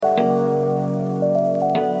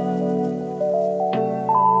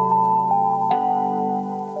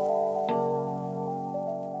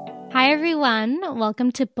everyone.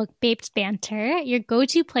 Welcome to Book Babes Banter, your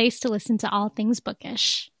go-to place to listen to all things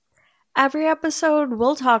bookish. Every episode,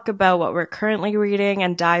 we'll talk about what we're currently reading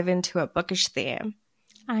and dive into a bookish theme.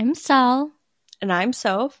 I'm Sal. And I'm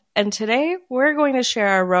Soph. And today, we're going to share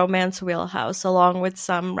our romance wheelhouse along with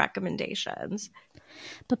some recommendations.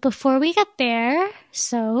 But before we get there,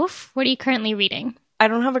 Soph, what are you currently reading? I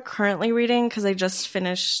don't have a currently reading because I just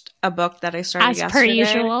finished a book that I started yesterday.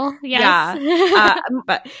 As per usual, yes. Yeah.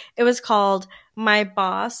 But it was called My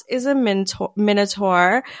Boss is a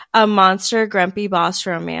Minotaur, a Monster Grumpy Boss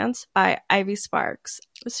Romance by Ivy Sparks.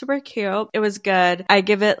 It was super cute. It was good. I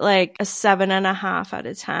give it like a 7.5 out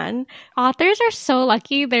of 10. Authors are so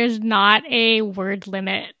lucky there's not a word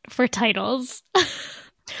limit for titles.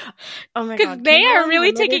 Oh my god. Because they are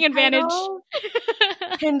really taking advantage.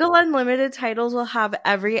 Kindle Unlimited titles will have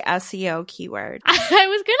every SEO keyword. I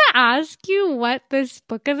was going to ask you what this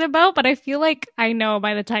book is about, but I feel like I know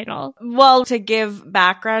by the title. Well, to give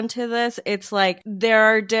background to this, it's like there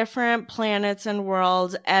are different planets and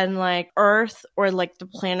worlds, and like Earth, or like the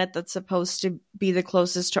planet that's supposed to be the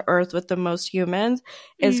closest to Earth with the most humans,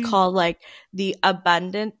 is called like the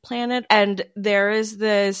Abundant Planet. And there is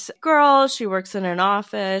this girl, she works in an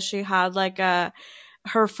office. She had like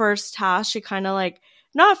her first task, she kind of like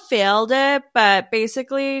not failed it, but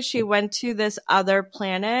basically she went to this other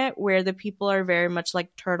planet where the people are very much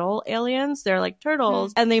like turtle aliens. They're like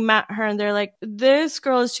turtles. And they met her and they're like, this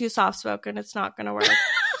girl is too soft spoken. It's not going to work.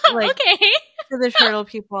 Like, okay. For the turtle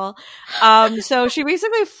people. So she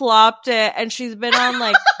basically flopped it, and she's been on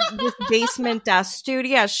like this basement desk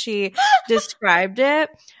duty as she described it.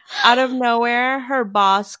 Out of nowhere, her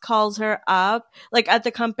boss calls her up, like at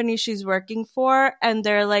the company she's working for, and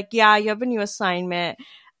they're like, yeah, you have a new assignment.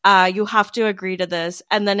 You have to agree to this.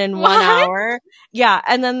 And then in 1 hour,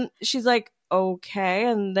 and then she's like, okay.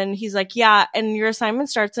 And then he's like, yeah, and your assignment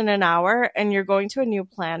starts in an hour, and you're going to a new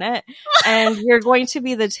planet, and you're going to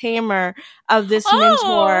be the tamer of this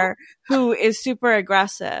mentor who is super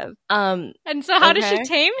aggressive. And so how does she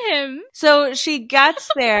tame him? So she gets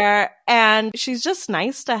there and she's just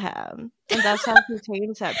nice to him. And that's how she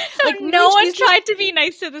tames him. So like, no one tried to be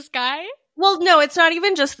nice to this guy? Well, no, it's not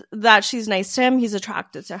even just that she's nice to him. He's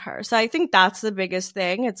attracted to her. So I think that's the biggest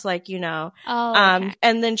thing. It's like, you know, and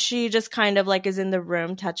then she just kind of like is in the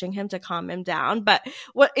room touching him to calm him down. But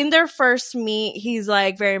in their first meet, he's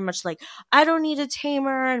like very much like, I don't need a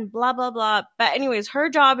tamer and blah, blah, blah. But anyways, her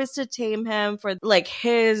job is to tame him for like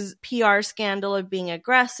his PR scandal of being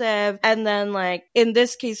aggressive. And then like in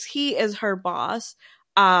this case, he is her boss.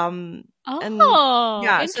 So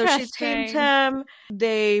she tamed him.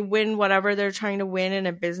 They win whatever they're trying to win in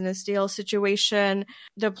a business deal situation.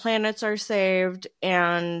 The planets are saved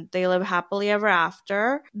and they live happily ever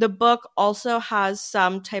after. The book also has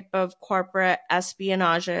some type of corporate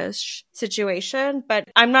espionage situation, but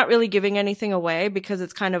I'm not really giving anything away because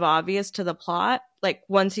it's kind of obvious to the plot. Like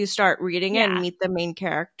once you start reading it and meet the main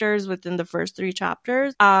characters within the first 3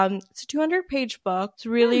 chapters. It's a 200-page book. It's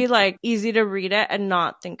really like easy to read it and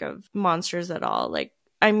not think of monsters at all. Like,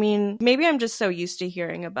 I mean, maybe I'm just so used to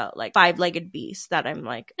hearing about like 5-legged beasts that I'm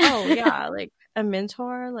like, oh yeah, like a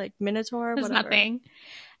minotaur, whatever. Nothing.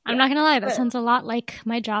 I'm not gonna lie, that sounds a lot like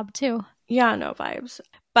my job too. Yeah, no vibes.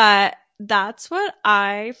 But that's what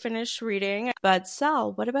I finished reading. But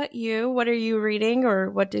Sal, what about you? What are you reading,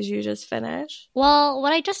 or what did you just finish? Well,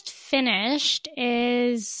 what I just finished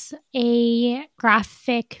is a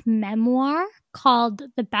graphic memoir called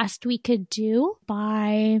The Best We Could Do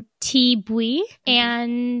by T. Bui.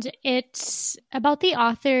 And it's about the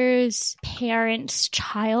author's parents'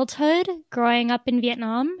 childhood growing up in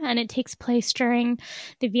Vietnam. And it takes place during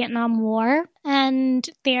the Vietnam War and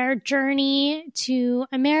their journey to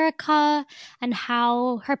America and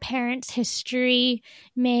how her parents' history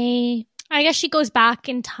I guess she goes back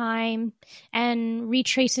in time and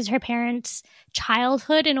retraces her parents'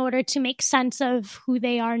 childhood in order to make sense of who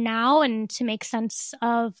they are now and to make sense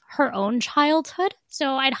of her own childhood.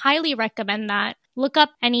 So I'd highly recommend that. Look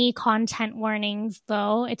up any content warnings,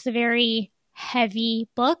 though. It's a very heavy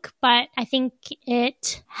book, but I think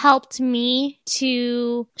it helped me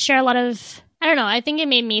to share a lot of, I think it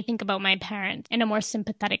made me think about my parents in a more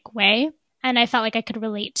sympathetic way. And I felt like I could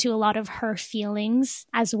relate to a lot of her feelings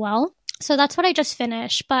as well. So that's what I just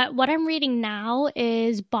finished. But what I'm reading now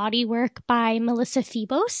is Bodywork by Melissa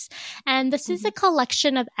Febos. And this is a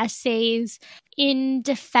collection of essays in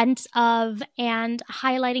defense of and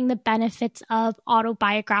highlighting the benefits of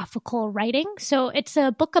autobiographical writing. So it's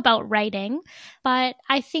a book about writing, but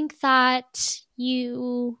I think that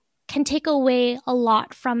you can take away a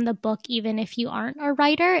lot from the book, even if you aren't a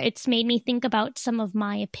writer. It's made me think about some of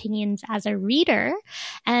my opinions as a reader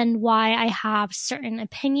and why I have certain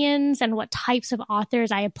opinions and what types of authors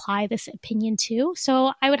I apply this opinion to.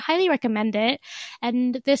 So I would highly recommend it.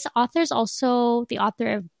 And this author is also the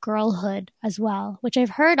author of Girlhood as well, which I've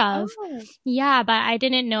heard of. Oh. Yeah, but I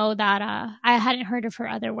didn't know that I hadn't heard of her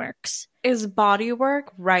other works. Is bodywork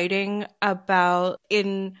writing about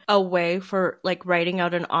in a way for like writing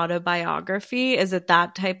out an autobiography? Is it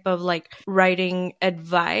that type of like writing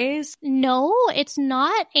advice? No, it's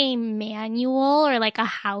not a manual or like a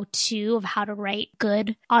how-to of how to write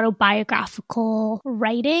good autobiographical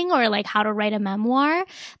writing or like how to write a memoir,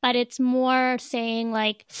 but it's more saying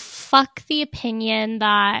like, fuck the opinion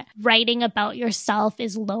that writing about yourself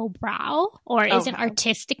is lowbrow or isn't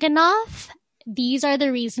artistic enough. These are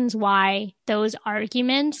the reasons why those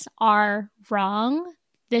arguments are wrong.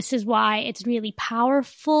 This is why it's really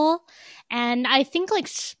powerful. And I think like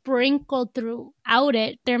sprinkled throughout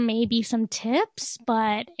it, there may be some tips,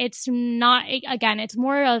 but it's not, again, it's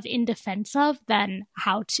more of in defense of than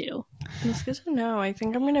how to. It's good to know. I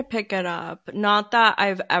think I'm going to pick it up. Not that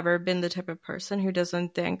I've ever been the type of person who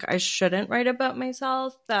doesn't think I shouldn't write about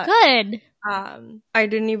myself. Good. I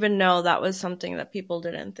didn't even know that was something that people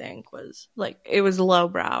didn't think was like, it was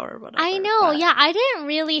lowbrow or whatever. I know. But yeah, I didn't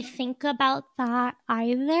really think about that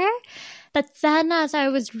either. But then as I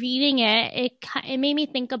was reading it, it made me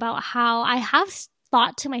think about how I have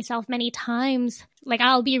thought to myself many times, like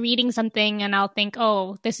I'll be reading something and I'll think,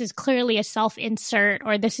 oh, this is clearly a self-insert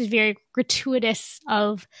or this is very gratuitous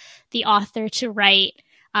of the author to write.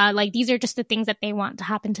 Like these are just the things that they want to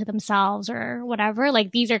happen to themselves or whatever.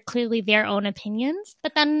 Like these are clearly their own opinions.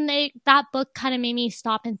 But then that book kind of made me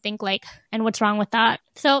stop and think like, and what's wrong with that?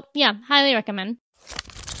 So yeah, highly recommend.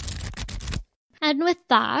 And with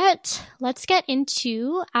that, let's get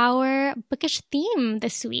into our bookish theme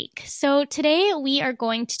this week. So today we are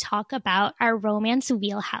going to talk about our romance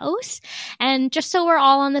wheelhouse. And just so we're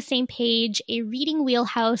all on the same page, a reading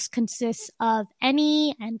wheelhouse consists of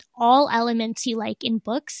any and all elements you like in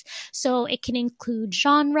books. So it can include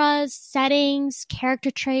genres, settings, character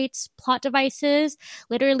traits, plot devices,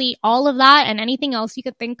 literally all of that and anything else you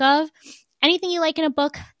could think of. Anything you like in a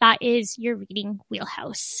book, that is your reading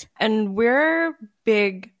wheelhouse. And we're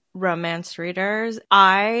big romance readers.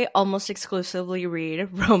 I almost exclusively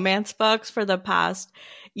read romance books for the past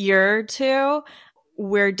year or two.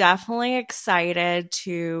 We're definitely excited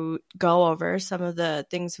to go over some of the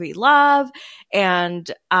things we love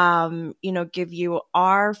and, give you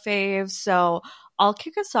our faves. So I'll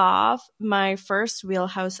kick us off. My first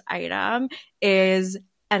wheelhouse item is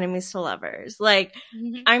enemies to lovers. Like,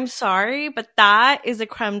 I'm sorry, but that is a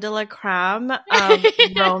creme de la creme of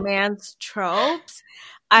romance tropes.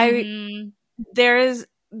 There's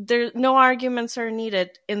no arguments are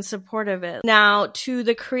needed in support of it. Now, to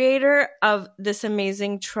the creator of this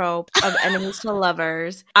amazing trope of enemies to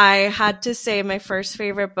lovers, I had to say my first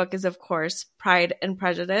favorite book is, of course, Pride and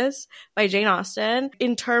Prejudice by Jane Austen.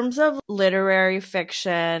 In terms of literary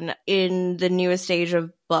fiction in the newest age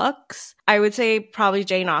of books, I would say probably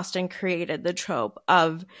Jane Austen created the trope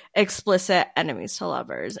of explicit enemies to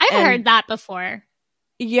lovers. I've heard that before.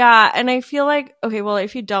 Yeah, and I feel like, okay, well,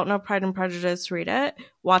 if you don't know Pride and Prejudice, read it.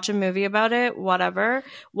 Watch a movie about it, whatever.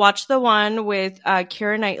 Watch the one with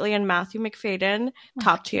Keira Knightley and Matthew McFadyen,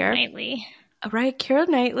 top tier. Knightley. Right, Keira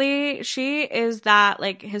Knightley, she is that,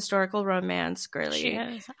 like, historical romance girly. She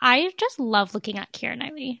is. I just love looking at Keira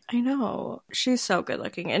Knightley. I know. She's so good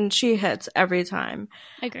looking, and she hits every time.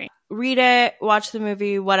 Agree. Read it, watch the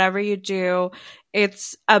movie, whatever you do.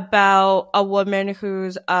 It's about a woman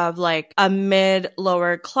who's of like a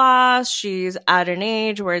mid-lower class. She's at an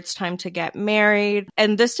age where it's time to get married.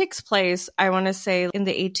 And this takes place, I want to say, in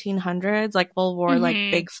the 1800s. Like, people wore like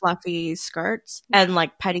big fluffy skirts and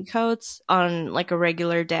like petticoats on like a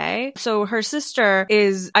regular day. So her sister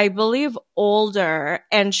is, I believe, older,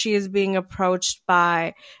 and she is being approached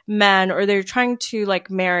by men, or they're trying to like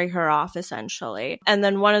marry her off essentially. And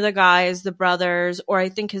then one of the guys, the brothers, or I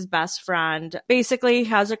think his best friend, basically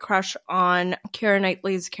has a crush on Keira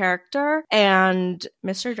Knightley's character and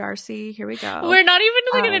Mr. Darcy. Here we go. We're not even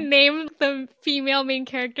going to name the female main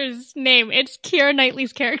character's name. It's Keira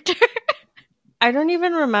Knightley's character. I don't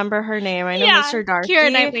even remember her name. I know Mr. Darcy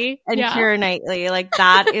Keira Knightley. And Keira Knightley. Like,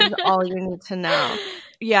 that is all you need to know.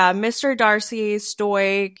 Yeah, Mr. Darcy,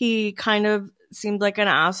 stoic. He kind of seemed like an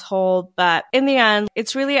asshole, but in the end,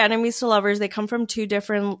 it's really enemies to lovers. They come from two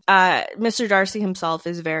different, Mr. Darcy himself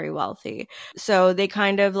is very wealthy. So they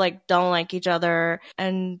kind of like don't like each other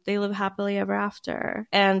and they live happily ever after.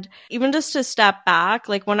 And even just to step back,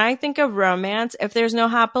 like when I think of romance, if there's no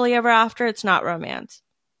happily ever after, it's not romance.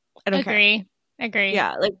 I don't care. Agree.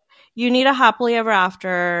 Yeah. Like you need a happily ever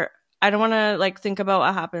after. I don't want to like think about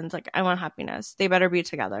what happens. Like I want happiness. They better be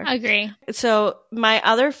together. Agree. So my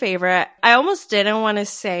other favorite, I almost didn't want to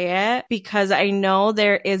say it because I know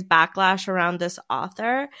there is backlash around this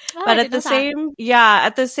author, but at the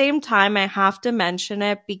same time, I have to mention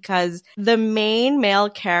it because the main male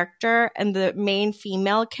character and the main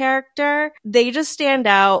female character, they just stand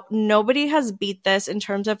out. Nobody has beat this in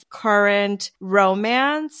terms of current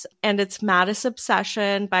romance, and it's Mattis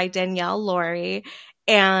Obsession by Danielle Laurie.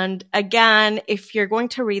 And again, if you're going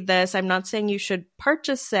to read this, I'm not saying you should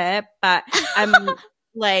purchase it, but I'm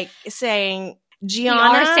like saying Gianna. You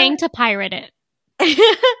are saying to pirate it.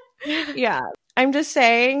 Yeah. I'm just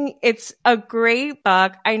saying it's a great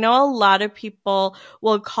book. I know a lot of people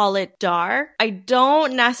will call it dark. I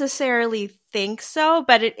don't necessarily think so,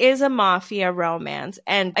 but it is a mafia romance.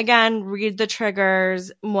 And again, read the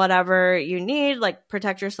triggers, whatever you need, like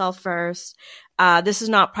protect yourself first. This is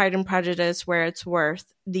not Pride and Prejudice where it's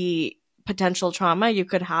worth the potential trauma you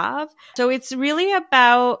could have. So it's really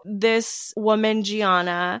about this woman,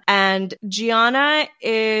 Gianna, and Gianna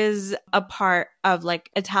is a part of like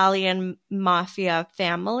Italian mafia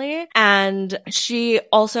family. And she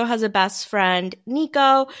also has a best friend,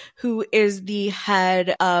 Nico, who is the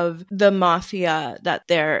head of the mafia that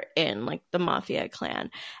they're in, like the mafia clan.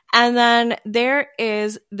 And then there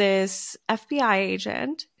is this FBI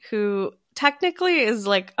agent who technically is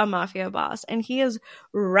like a mafia boss, and he is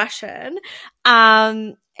Russian.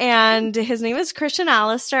 And his name is Christian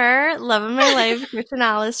Alistair. Love of my life, Christian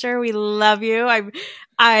Alistair. We love you.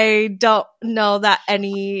 I don't know that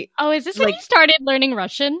any. Oh, is this when you started learning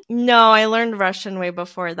Russian? No, I learned Russian way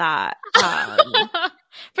before that.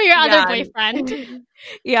 For your other boyfriend.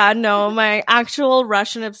 Yeah, no, my actual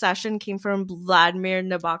Russian obsession came from Vladimir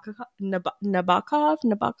Nabokov.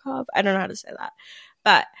 I don't know how to say that,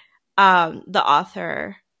 but the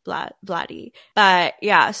author Vladdy. But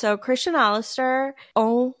yeah, so Christian Alistair,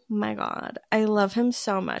 oh my god, I love him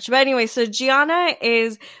so much. But anyway, so Gianna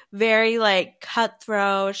is very like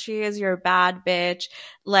cutthroat. She is your bad bitch,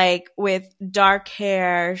 like with dark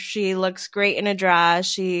hair. She looks great in a dress.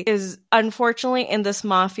 She is unfortunately in this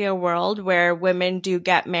mafia world where women do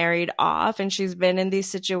get married off, and she's been in these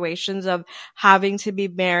situations of having to be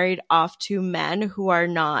married off to men who are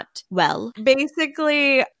not well.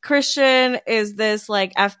 Basically, Christian is this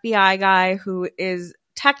like FBI guy who is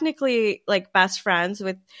technically like best friends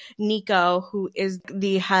with Nico, who is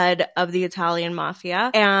the head of the Italian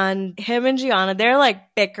mafia. And him and Gianna, they're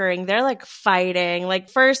like bickering, they're like fighting. Like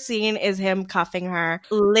first scene is him cuffing her,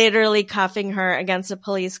 literally cuffing her against a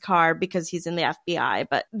police car because he's in the FBI.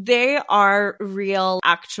 But they are real,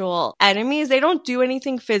 actual enemies. They don't do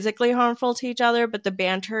anything physically harmful to each other, but the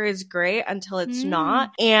banter is great until it's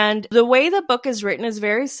not. And the way the book is written is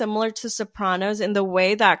very similar to Sopranos in the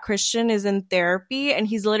way that Christian is in therapy,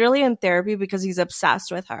 and he's literally in therapy because he's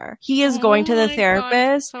obsessed with her. He is going to the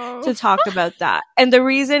therapist to talk about that. And the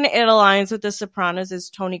reason it aligns with The Sopranos is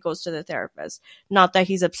Tony goes to the therapist, not that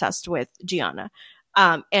he's obsessed with Gianna.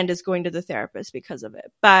 And is going to the therapist because of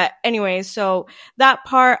it. But anyway, so that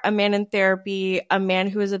part, a man in therapy, a man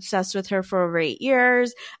who is obsessed with her for over 8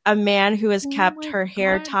 years, a man who has kept her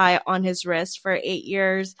hair tie on his wrist for 8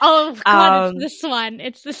 years. Oh god,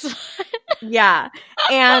 it's this one. Yeah.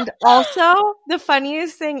 And also the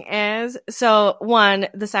funniest thing is, so one,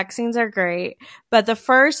 the sex scenes are great, but the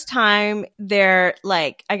first time they're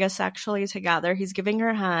like, I guess sexually together, he's giving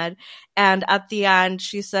her head, and at the end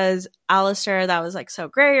she says, Alistair, that was like so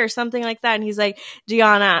great, or something like that. And he's like,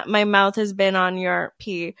 Gianna, my mouth has been on your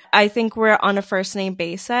pee. I think we're on a first name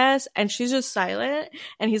basis. And she's just silent.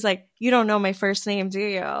 And he's like, you don't know my first name, do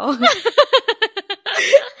you?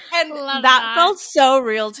 And that felt so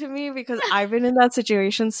real to me because I've been in that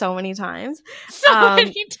situation so many times.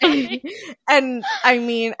 Many times. And I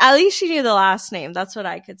mean, at least she knew the last name. That's what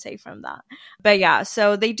I could say from that. But yeah,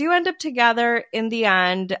 so they do end up together in the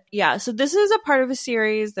end. Yeah, so this is a part of a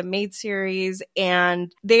series, the Maid series,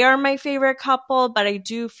 and they are my favorite couple, but I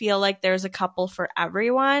do feel like there's a couple for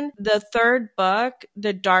everyone. The third book,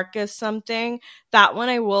 The Darkest Something, that one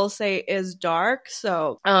I will say is dark.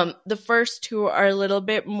 So the first two are a little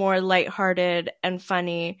bit more lighthearted and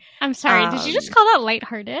funny. I'm sorry, did you just call that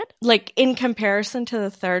lighthearted? Like in comparison to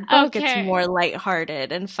the third book, it's more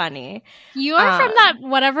lighthearted and funny. You are from that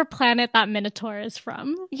whatever planet that Minotaur is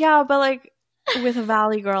from. Yeah, but like With a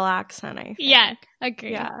Valley Girl accent, I think. Yeah,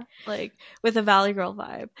 agree. Yeah, like with a Valley Girl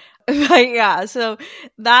vibe. But yeah, so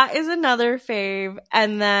that is another fave.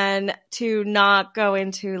 And then to not go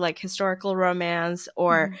into like historical romance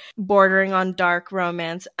or bordering on dark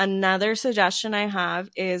romance, another suggestion I have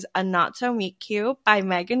is A Not So Meet Cute by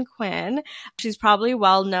Megan Quinn. She's probably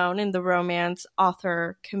well known in the romance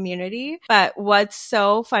author community. But what's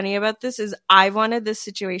so funny about this is I've wanted this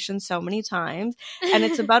situation so many times. And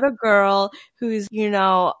it's about a girl who's,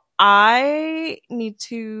 I need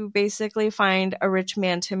to basically find a rich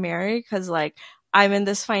man to marry because, like, I'm in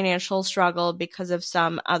this financial struggle because of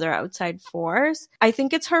some other outside force. I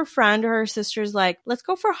think it's her friend or her sister's like, let's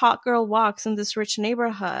go for hot girl walks in this rich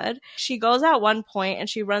neighborhood. She goes at one point and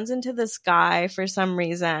she runs into this guy for some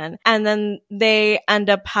reason. And then they end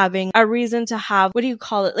up having a reason to have, what do you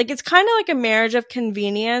call it? Like, it's kind of like a marriage of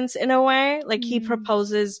convenience in a way. Like, he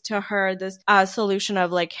proposes to her this solution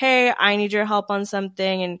of like, hey, I need your help on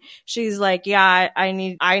something. And she's like, yeah, I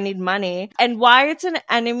need money. And why it's an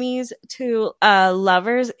enemies to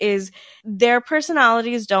lovers is their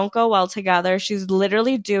personalities don't go well together. She's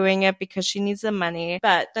literally doing it because she needs the money,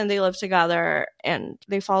 but then they live together and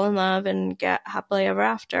they fall in love and get happily ever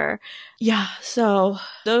after. Yeah, so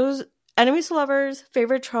those enemies to lovers,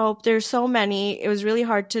 favorite trope, there's so many. It was really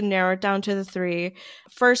hard to narrow it down to the three.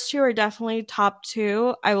 First two are definitely top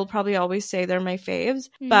two. I will probably always say they're my faves,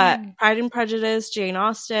 but Pride and Prejudice, Jane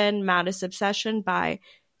Austen, Maddest Obsession by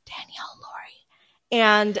Danielle Laurie,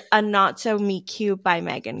 and A Not So Meet Cute by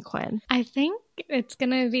Megan Quinn. I think it's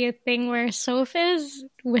going to be a thing where Soph is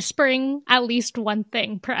whispering at least one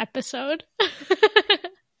thing per episode.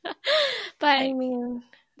 But I mean,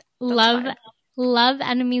 love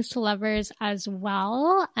enemies to lovers as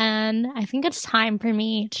well. And I think it's time for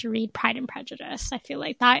me to read Pride and Prejudice. I feel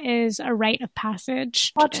like that is a rite of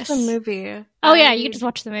passage. Watch the movie. Oh, yeah, you can just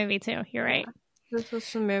watch the movie too. You're right. This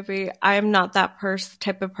was the movie. I am not that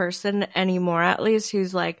type of person anymore, at least,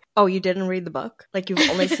 who's like, oh, you didn't read the book? Like, you've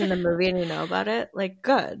only seen the movie and you know about it? Like,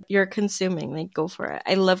 good. You're consuming. Like, go for it.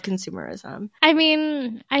 I love consumerism. I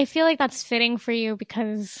mean, I feel like that's fitting for you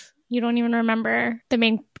because you don't even remember the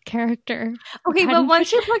main character. Okay, but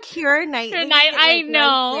once you put Keira Knightley, I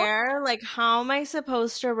know. Right there, like, how am I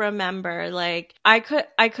supposed to remember? Like, I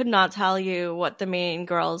could not tell you what the main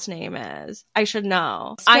girl's name is. I should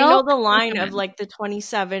know. I know the line of like the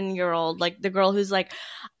 27-year-old, like the girl who's like,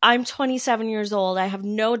 I'm 27 years old. I have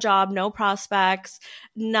no job, no prospects,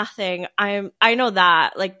 nothing. I know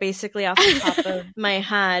that, like, basically off the top of my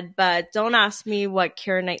head, but don't ask me what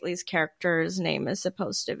Keira Knightley's character's name is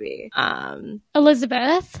supposed to be.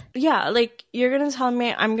 Elizabeth. Yeah, like, you're gonna tell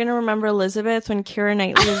me I'm gonna remember Elizabeth when Keira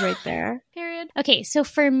Knightley is right there. Period. Okay, so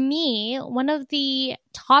for me, one of the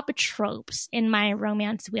top tropes in my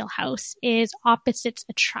romance wheelhouse is opposites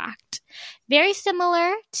attract. Very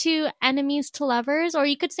similar to enemies to lovers, or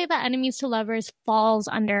you could say that enemies to lovers falls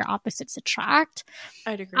under opposites attract.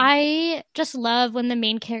 I'd agree. I just love when the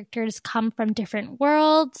main characters come from different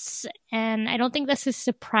worlds, and I don't think this is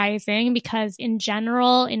surprising because in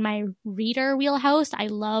general, in my reader wheelhouse, I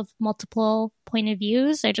love multiple point of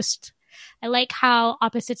views. I like how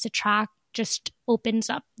opposites attract just opens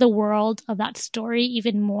up the world of that story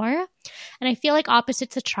even more. And I feel like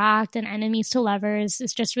opposites attract and enemies to lovers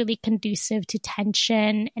is just really conducive to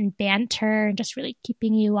tension and banter and just really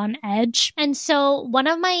keeping you on edge. And so one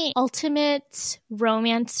of my ultimate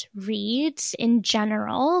romance reads in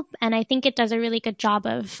general, and I think it does a really good job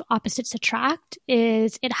of opposites attract,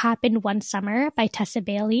 is It Happened One Summer by Tessa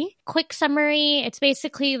Bailey. Quick summary, it's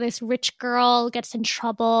basically this rich girl gets in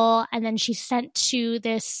trouble and then she's sent to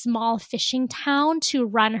this small fishing town to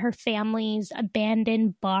run her family's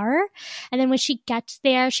abandoned bar. And then when she gets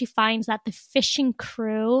there, she finds that the fishing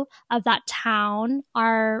crew of that town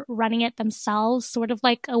are running it themselves, sort of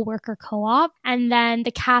like a worker co-op. And then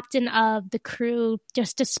the captain of the crew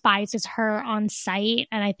just despises her on sight.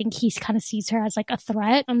 And I think he kind of sees her as like a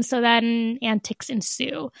threat. And so then antics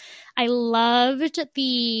ensue. I loved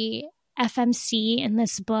the FMC in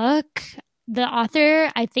this book. The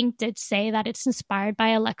author, I think, did say that it's inspired by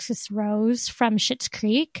Alexis Rose from Schitt's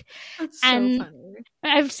Creek. That's so funny.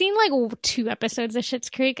 I've seen like 2 episodes of Schitt's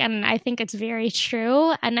Creek, and I think it's very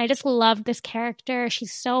true. And I just love this character.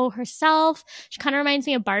 She's so herself. She kind of reminds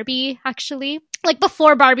me of Barbie, actually. Like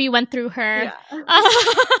before Barbie went through her... Yeah.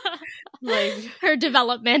 Like her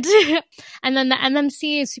development. And then the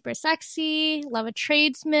MMC is super sexy, love a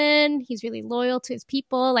tradesman, he's really loyal to his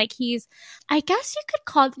people, like I guess you could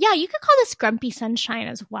call this grumpy sunshine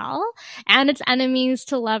as well. And it's enemies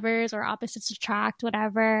to lovers or opposites attract,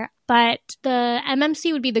 whatever. but the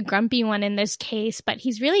MMC would be the grumpy one in this case, but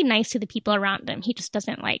he's really nice to the people around him. He just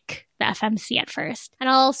doesn't like the FMC at first. And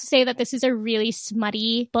I'll also say that this is a really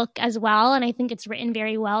smutty book as well, and I think it's written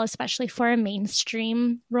very well, especially for a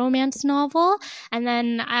mainstream romance novel. And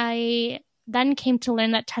then I came to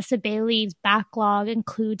learn that Tessa Bailey's backlog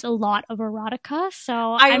includes a lot of erotica. So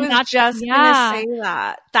I was just going to say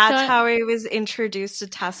that. That's how I was introduced to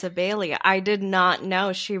Tessa Bailey. I did not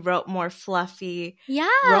know she wrote more fluffy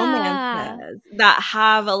romances that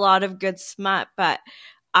have a lot of good smut, but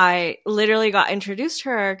I literally got introduced to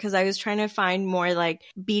her because I was trying to find more like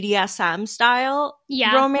BDSM style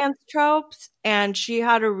romance tropes. And she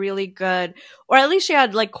had a really good, or at least she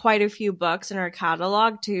had like quite a few books in her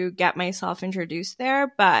catalog to get myself introduced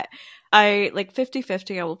there. But I like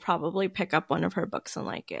 50-50, I will probably pick up one of her books and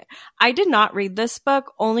like it. I did not read this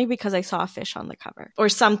book only because I saw a fish on the cover or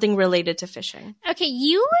something related to fishing. Okay,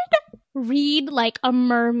 you would read like a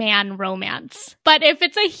merman romance, but if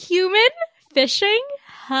it's a human fishing,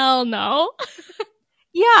 hell no.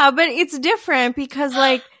 Yeah, but it's different because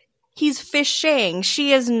like he's fishing.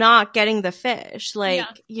 She is not getting the fish. Like,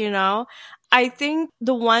 you know, I think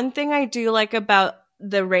the one thing I do like about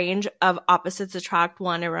the range of Opposites Attract,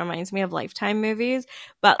 one, it reminds me of Lifetime movies,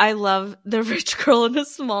 but I love The Rich Girl in a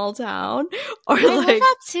Small Town. Or I love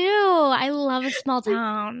that too. I love A Small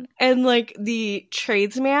Town. And like The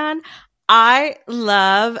Tradesman. I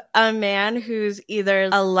love a man who's either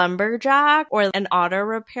a lumberjack or an auto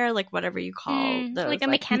repair, like whatever you call those. Like a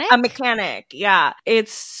mechanic? A mechanic, yeah.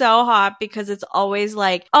 It's so hot because it's always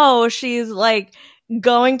like, oh, she's like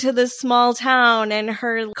going to this small town and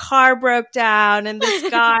her car broke down and this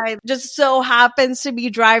guy just so happens to be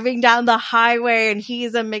driving down the highway and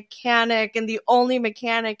he's a mechanic and the only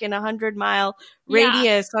mechanic in 100-mile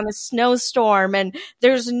radius on a snowstorm, and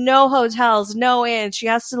there's no hotels, no inns. She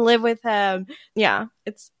has to live with him. Yeah,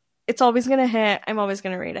 it's always gonna hit. I'm always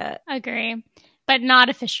gonna read it. Agree. But not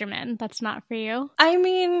a fisherman. That's not for you. I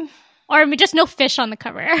mean, or just no fish on the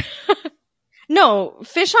cover. No,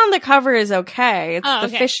 fish on the cover is okay. It's the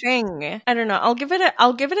fishing. I don't know. I'll give it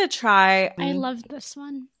a try. I love this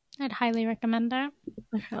one. I'd highly recommend it.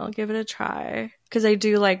 Okay, I'll give it a try because I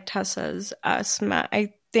do like Tessa's smut.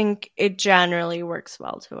 I think it generally works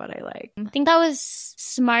well to what I like. I think that was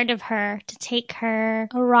smart of her to take her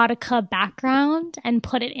erotica background and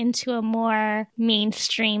put it into a more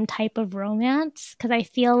mainstream type of romance, because I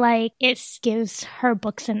feel like it gives her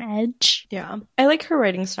books an edge. Yeah. I like her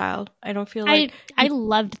writing style. I don't feel like... I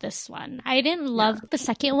loved this one. I didn't love the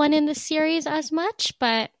second one in the series as much,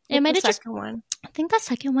 but it might have just... one? I think the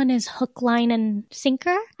second one is Hook, Line, and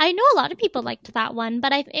Sinker. I know a lot of people liked that one,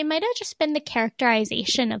 but it might have just been the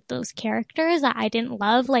characterization of those characters that I didn't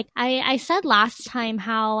love. Like I said last time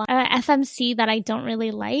how FMC that I don't really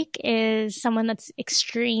like is someone that's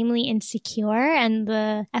extremely insecure, and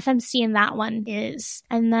the FMC in that one is.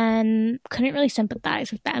 And then couldn't really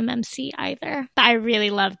sympathize with the MMC either. But I really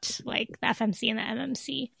loved like the FMC and the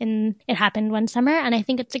MMC in It Happened One Summer, and I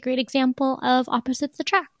think it's a great example of Opposites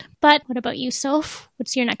Attract. But what about you, Soph?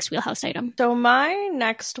 What's your next Wheelhouse item? So my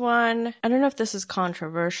next one, I don't know if this is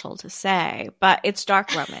controversial to say, but it's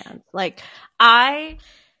dark romance. Like, I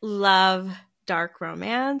love dark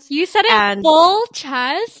romance. You said it full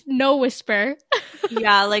chest, no whisper.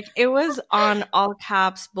 Yeah, like it was on all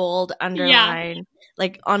caps, bold, underline,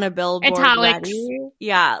 like on a billboard. Italics. Ready.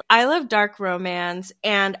 Yeah, I love dark romance,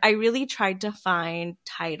 and I really tried to find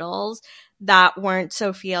titles that weren't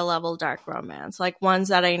Sophia level dark romance, like ones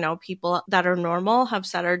that I know people that are normal have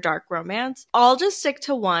said are dark romance. I'll just stick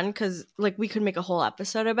to one because like we could make a whole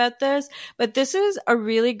episode about this, but this is a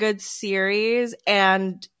really good series,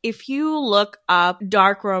 and if you look up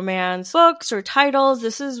dark romance books or titles,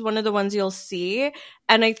 this is one of the ones you'll see.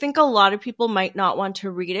 And I think a lot of people might not want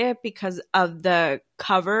to read it because of the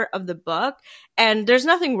cover of the book. And there's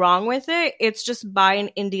nothing wrong with it. It's just by an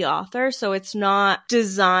indie author, so it's not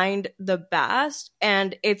designed the best.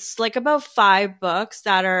 And it's like about 5 books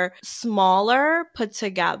that are smaller put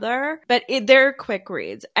together, but they're quick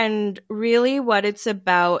reads. And really what it's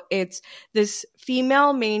about, it's this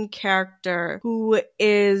female main character who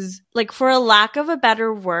is, like, for a lack of a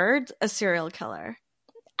better word, a serial killer.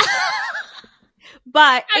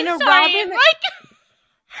 But in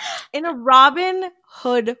a Robin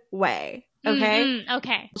Hood way. Okay.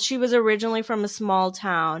 Okay. She was originally from a small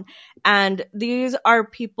town, and these are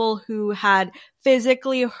people who had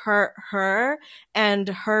physically hurt her and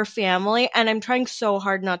her family. And I'm trying so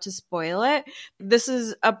hard not to spoil it. This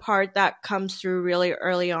is a part that comes through really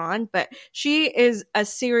early on, but she is a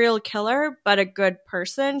serial killer, but a good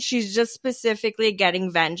person. She's just specifically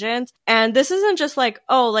getting vengeance. And this isn't just like,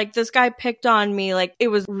 oh, like this guy picked on me. Like it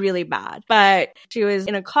was really bad. But she was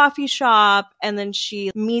in a coffee shop and then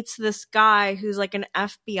she meets this guy who's like an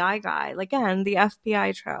FBI guy. Like, again, the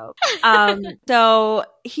FBI trope. So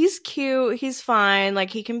he's cute. He's fine. Like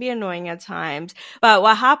he can be annoying at times. But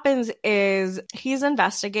what happens is he's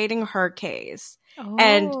investigating her case. Oh.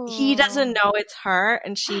 And he doesn't know it's her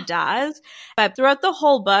and she does. But throughout the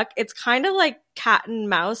whole book, it's kind of like cat and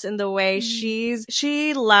mouse in the way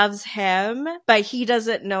she loves him, but he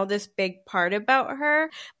doesn't know this big part about her.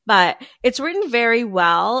 But it's written very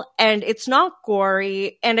well and it's not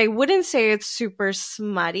gory. And I wouldn't say it's super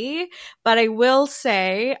smutty, but I will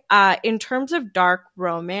say, in terms of dark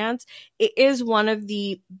romance, it is one of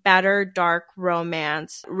the better dark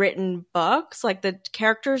romance written books. Like the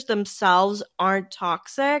characters themselves aren't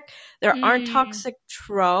toxic. There aren't toxic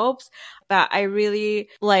tropes, but I really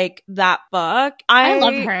like that book. I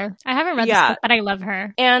love her. I haven't read this book, but I love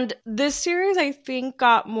her. And this series, I think,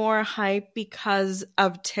 got more hype because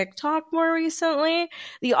of TikTok more recently.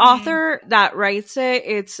 The author that writes it,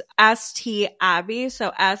 it's S.T. Abby,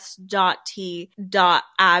 so S.T.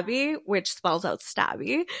 Abby, which spells out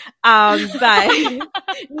stabby. But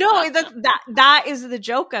no, that is the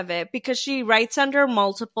joke of it, because she writes under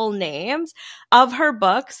multiple names. Of her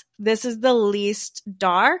books, this is the least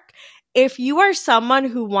dark. If you are someone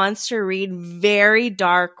who wants to read very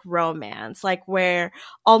dark romance, like where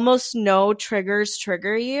almost no triggers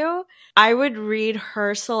trigger you, I would read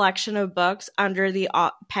her selection of books under the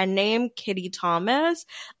pen name Kitty Thomas.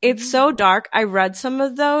 It's so dark. I read some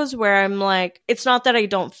of those where I'm like, it's not that I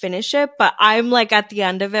don't finish it, but I'm like at the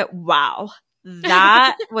end of it, wow,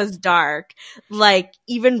 that was dark. Like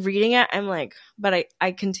even reading it, I'm like, but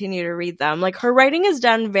I continue to read them. Like her writing is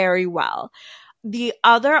done very well. The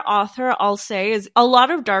other author I'll say is a lot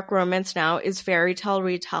of dark romance now is fairy tale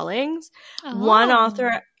retellings. Oh. One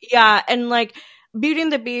author, and like Beauty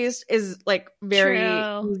and the Beast is like very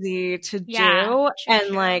easy to do.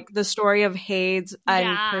 And like the story of Hades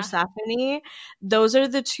and Persephone, those are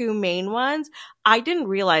the two main ones. I didn't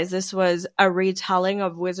realize this was a retelling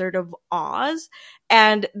of Wizard of Oz.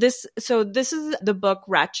 And this is the book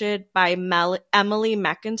Wretched by Emily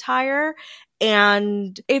McIntyre.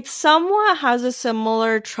 And it somewhat has a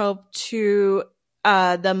similar trope to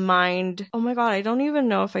the Mind. Oh my God, I don't even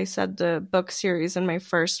know if I said the book series in my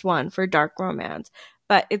first one for dark romance,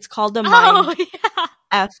 but it's called the Mind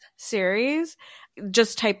F series.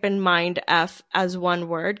 Just type in Mind F as one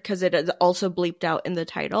word because it is also bleeped out in the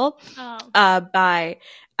title. By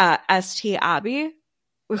S.T. Abby.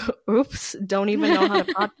 Oops, don't even know how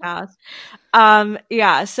to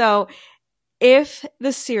podcast. So if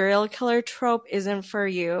the serial killer trope isn't for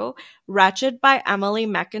you, Wretched by Emily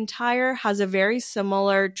McIntyre has a very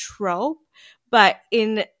similar trope, but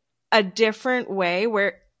in a different way,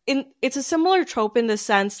 where it's a similar trope in the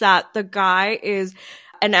sense that the guy is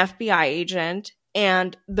an FBI agent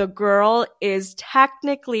and the girl is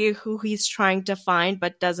technically who he's trying to find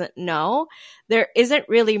but doesn't know. There isn't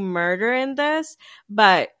really murder in this,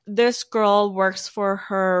 but this girl works for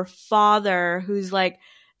her father, who's like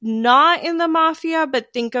not in the mafia,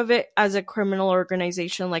 but think of it as a criminal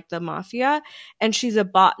organization like the mafia. And she's a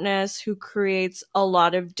botanist who creates a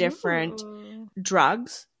lot of different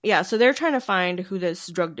drugs. Yeah, so they're trying to find who this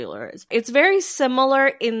drug dealer is. It's very similar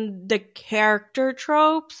in the character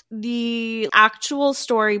tropes. The actual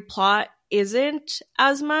story plot isn't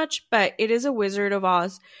as much, but it is a Wizard of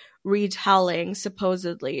Oz retelling,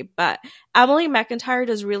 supposedly. But Emily McIntyre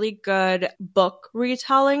does really good book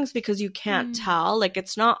retellings because you can't tell. Like,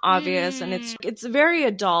 it's not obvious and it's very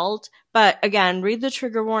adult. But again, read the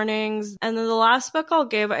trigger warnings. And then the last book I'll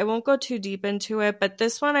give, I won't go too deep into it, but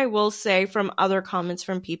this one I will say from other comments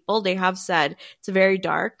from people, they have said it's very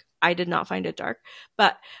dark. I did not find it dark.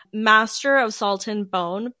 But Master of Salt and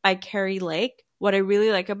Bone by Carrie Lake. What I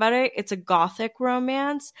really like about it, it's a gothic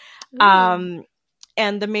romance.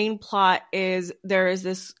 And the main plot is there is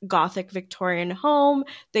this gothic Victorian home.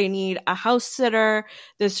 They need a house sitter.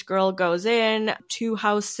 This girl goes in to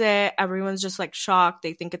house sit. Everyone's just like shocked.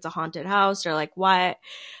 They think it's a haunted house. They're like, what?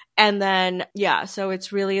 And then, so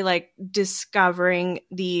it's really like discovering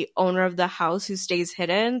the owner of the house who stays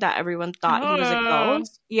hidden, that everyone thought he was a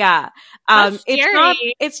ghost. Yeah.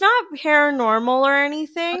 It's not paranormal or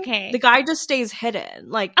anything. Okay. The guy just stays hidden.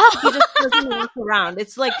 Like, he just doesn't walk around.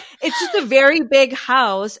 It's like, it's just a very big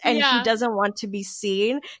house and he doesn't want to be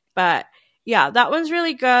seen. But Yeah, that one's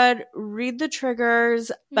really good. Read the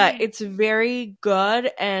triggers, but it's very good.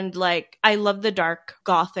 And like, I love the dark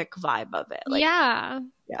gothic vibe of it. Like, yeah.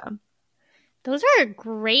 Those are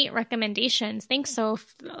great recommendations. Thanks,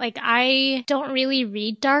 Soph. Like, I don't really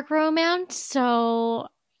read dark romance, so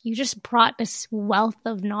you just brought this wealth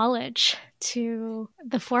of knowledge to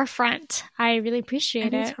the forefront. I really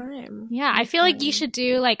appreciate it. Yeah, I feel like you should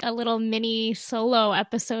do like a little mini solo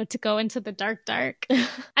episode to go into the dark.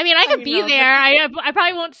 I mean, I could be there. I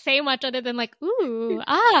probably won't say much other than like, ooh,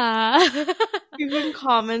 You can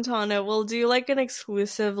comment on it. We'll do like an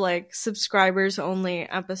exclusive, like subscribers only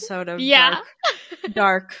episode of the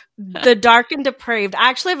Dark and Depraved. I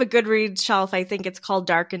actually have a Goodreads shelf. I think it's called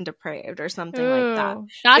Dark and Depraved or something like that.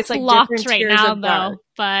 That's it's like locked right now though. Dark.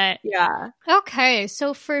 But yeah. Okay,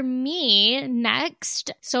 so for me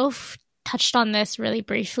next, Soph touched on this really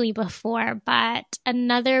briefly before, but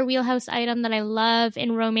another wheelhouse item that I love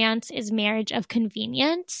in romance is marriage of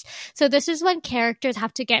convenience. So this is when characters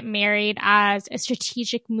have to get married as a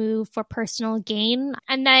strategic move for personal gain.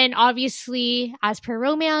 And then obviously, as per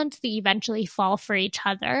romance, they eventually fall for each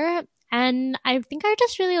other. And I think I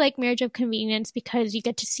just really like Marriage of Convenience because you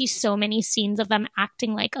get to see so many scenes of them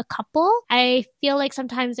acting like a couple. I feel like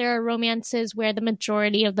sometimes there are romances where the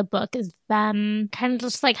majority of the book is them kind of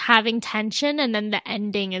just like having tension, and then the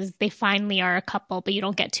ending is they finally are a couple, but you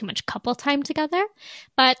don't get too much couple time together.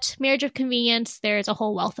 But Marriage of Convenience, there's a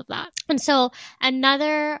whole wealth of that. And so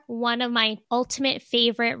another one of my ultimate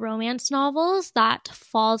favorite romance novels that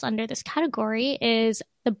falls under this category is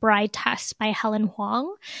The Bride Test by Helen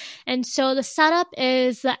Huang. And so the setup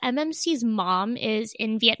is the MMC's mom is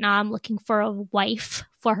in Vietnam looking for a wife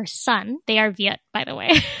for her son. They are Viet, by the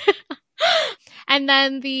way. And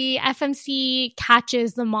then the FMC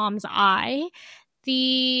catches the mom's eye.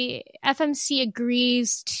 The FMC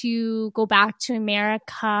agrees to go back to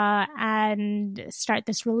America and start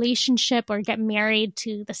this relationship or get married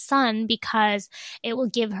to the son because it will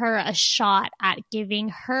give her a shot at giving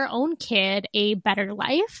her own kid a better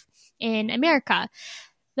life in America.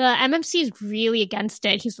 The MMC is really against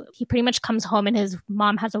it. He pretty much comes home and his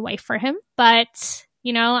mom has a wife for him. But,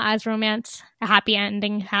 you know, as romance, a happy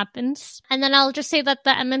ending happens. And then I'll just say that the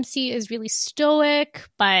MMC is really stoic,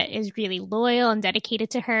 but is really loyal and dedicated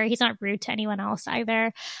to her. He's not rude to anyone else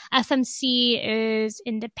either. FMC is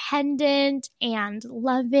independent and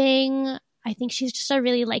loving. I think she's just a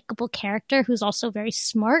really likable character who's also very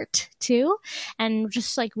smart too, and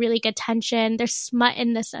just like really good tension. There's smut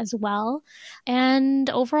in this as well. And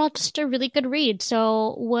overall, just a really good read.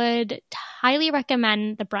 So would highly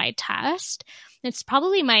recommend The Bride Test. It's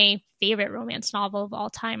probably my favorite romance novel of all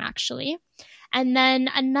time, actually. And then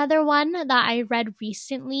another one that I read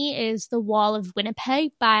recently is The Wall of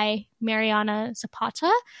Winnipeg by Mariana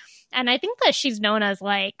Zapata. And I think that she's known as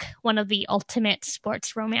like one of the ultimate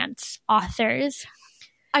sports romance authors.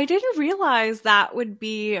 I didn't realize that would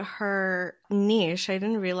be her niche. I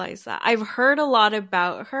didn't realize that. I've heard a lot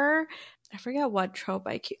about her. I forget what trope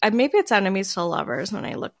maybe it's enemies to lovers when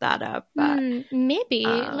I look that up. But maybe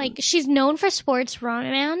like she's known for sports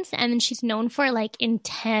romance, and then she's known for like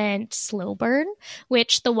intense slow burn,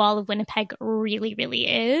 which The Wall of Winnipeg really, really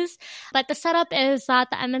is. But the setup is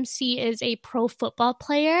that the MMC is a pro football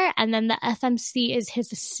player, and then the FMC is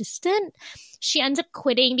his assistant. She ends up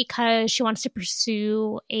quitting because she wants to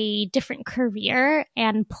pursue a different career,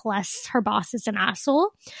 and plus her boss is an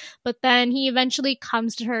asshole. But then he eventually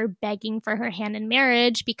comes to her begging for her hand in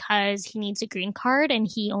marriage because he needs a green card and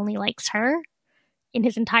he only likes her in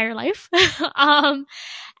his entire life.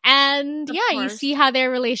 And you see how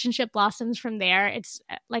their relationship blossoms from there. It's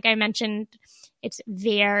like I mentioned, it's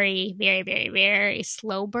very, very, very, very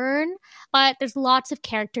slow burn, but there's lots of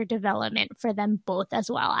character development for them both as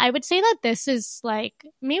well. I would say that this is like,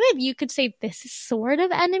 maybe you could say this is sort of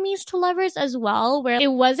enemies to lovers as well, where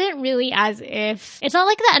it wasn't really as if, it's not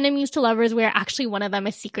like the enemies to lovers where actually one of them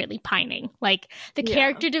is secretly pining. Like the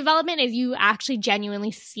character development is you actually genuinely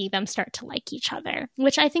see them start to like each other,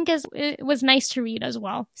 which I think it was nice to read as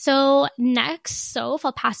well. So next, Soph,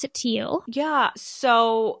 I'll pass it to you. Yeah,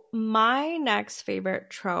 so my next favorite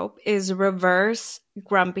trope is reverse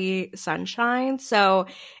grumpy sunshine. So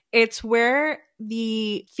it's where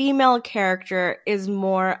the female character is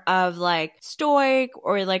more of like stoic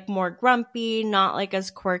or like more grumpy, not like as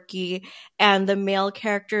quirky. And the male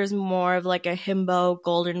character is more of like a himbo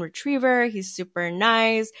golden retriever. He's super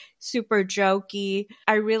nice, super jokey.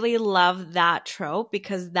 I really love that trope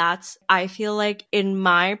because I feel like in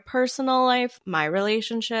my personal life, my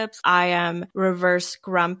relationships, I am reverse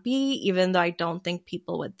grumpy, even though I don't think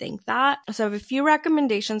people would think that. So I have a few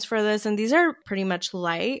recommendations for this, and these are pretty much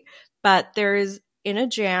light. But there is in a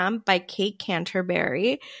Jam by Kate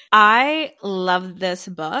Canterbury. I love this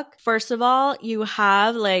book. First of all, you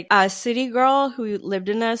have like a city girl who lived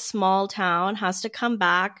in a small town, has to come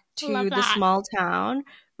back to the small town,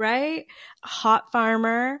 right? Hot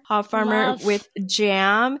farmer with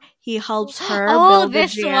Jam. He helps her build the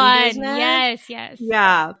Jam business. Yes.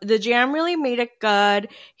 Yeah. The Jam really made it good.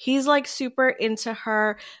 He's like super into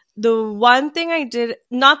her. The one thing I did,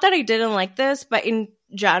 not that I didn't like this, but in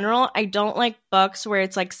general, I don't like books where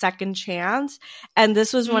it's like second chance. And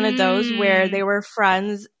this was one of those where they were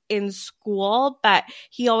friends in school, but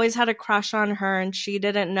he always had a crush on her and she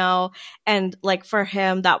didn't know. And like for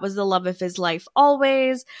him, that was the love of his life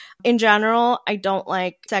always. In general, I don't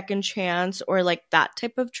like second chance or like that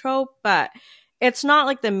type of trope, but it's not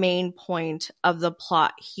like the main point of the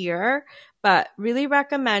plot here. But really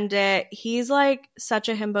recommend it. He's like such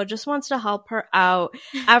a himbo, just wants to help her out.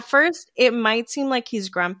 At first, it might seem like he's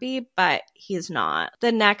grumpy, but he's not.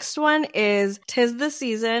 The next one is 'Tis the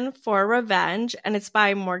Season for Revenge, and it's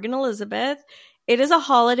by Morgan Elizabeth. It is a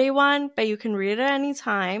holiday one, but you can read it at any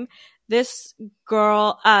time. This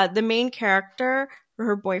girl, the main character,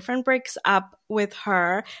 her boyfriend breaks up with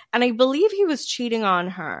her, and I believe he was cheating on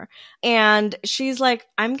her. And she's like,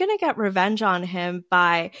 I'm going to get revenge on him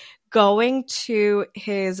by going to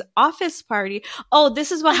his office party. Oh,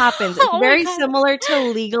 this is what happens. It's very similar to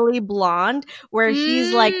Legally Blonde, where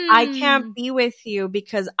he's like, I can't be with you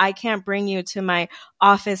because I can't bring you to my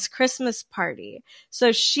office Christmas party.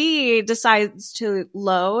 So she decides to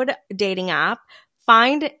load a dating app,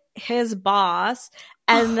 find his boss,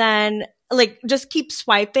 and then like just keep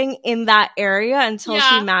swiping in that area until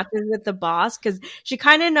she matches with the boss, because she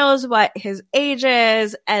kind of knows what his age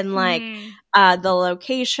is and like the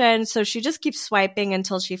location. So she just keeps swiping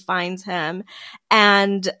until she finds him.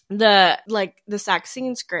 And the sex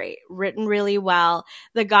scene's great, written really well.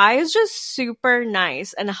 The guy is just super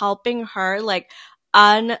nice and helping her like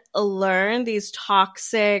unlearn these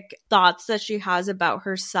toxic thoughts that she has about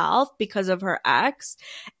herself because of her ex.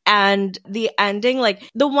 And the ending, like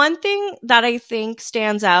the one thing that I think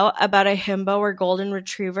stands out about a himbo or golden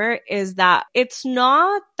retriever is that it's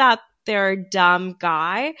not that they're a dumb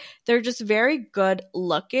guy. They're just very good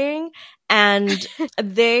looking. And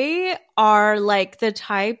they are like the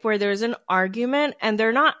type where there's an argument and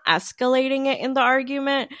they're not escalating it in the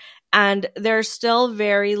argument. And they're still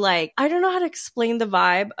very like, I don't know how to explain the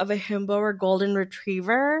vibe of a himbo or golden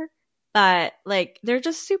retriever, but like they're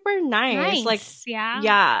just super nice. Like,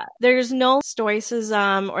 yeah, there's no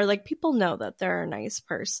stoicism or like people know that they're a nice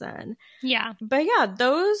person. Yeah. But yeah,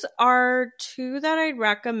 those are two that I'd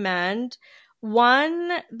recommend.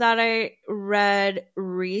 One that I read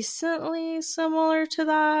recently similar to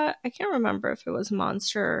that, I can't remember if it was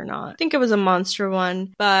Monster or not. I think it was a Monster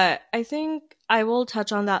one, but I think I will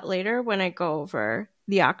touch on that later when I go over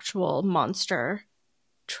the actual monster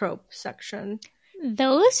trope section.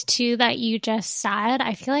 Those two that you just said,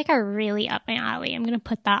 I feel like are really up my alley. I'm going to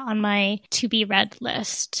put that on my to be read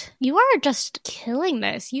list. You are just killing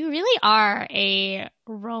this. You really are a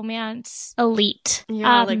romance elite.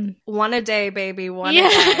 Yeah, like one a day, baby. One a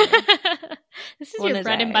day. This is your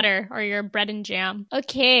bread and butter or your bread and jam.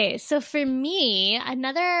 Okay, so for me,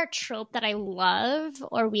 another trope that I love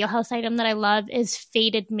or wheelhouse item that I love is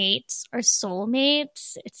fated mates or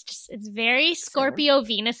soulmates. It's very Scorpio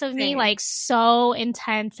Venus of me, like so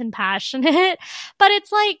intense and passionate. But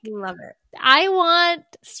it's like, love it. I want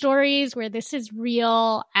stories where this is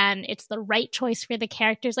real and it's the right choice for the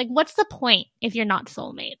characters. Like, what's the point if you're not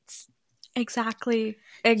soulmates? Exactly.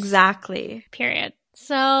 Period.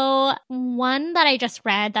 So one that I just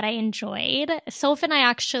read that I enjoyed, Soph and I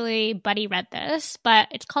actually buddy read this, but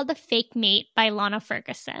it's called The Fake Mate by Lana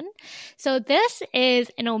Ferguson. So this is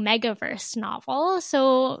an Omegaverse novel.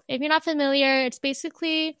 So if you're not familiar, it's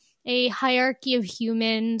basically a hierarchy of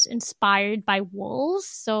humans inspired by wolves.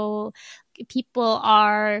 So people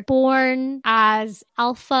are born as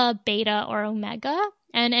alpha, beta, or omega.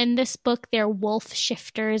 And in this book, they're wolf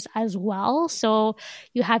shifters as well. So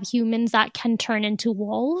you have humans that can turn into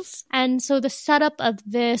wolves. And so the setup of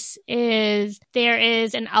this is there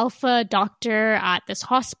is an alpha doctor at this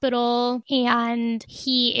hospital and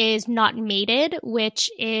he is not mated,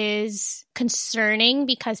 which is concerning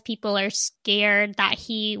because people are scared that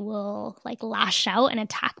he will like lash out and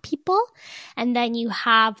attack people. And then you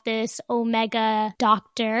have this omega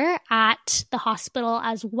doctor at the hospital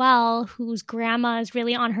as well, whose grandma is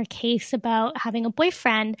really on her case about having a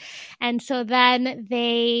boyfriend. And so then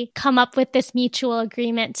they come up with this mutual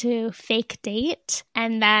agreement to fake date.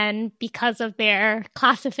 And then because of their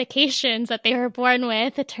classifications that they were born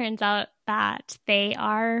with, it turns out that they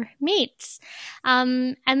are mates.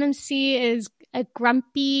 MMC is a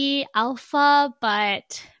grumpy alpha,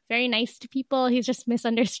 but very nice to people. He's just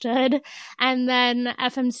misunderstood. And then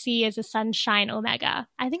FMC is a sunshine omega.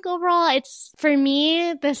 I think overall for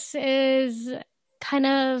me, this is kind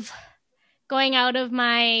of going out of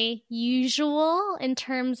my usual in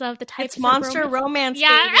terms of the types of monster romance.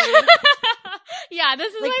 Yeah. Baby. Yeah,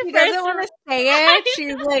 this is like, my she first. Doesn't want to say it.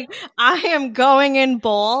 She's like, I am going in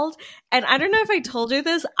bold. And I don't know if I told you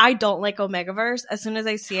this. I don't like Omegaverse. As soon as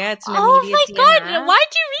I see it, it's an immediate Oh my DNF. God. Why'd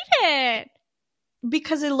you read it?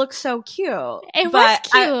 Because it looks so cute. It was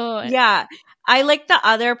cute. Yeah. I like the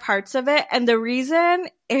other parts of it. And the reason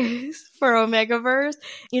is for Omegaverse,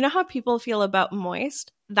 you know how people feel about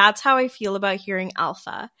Moist? That's how I feel about hearing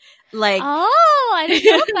Alpha. Like, oh, I didn't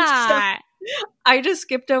know that. So I just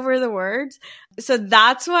skipped over the words. So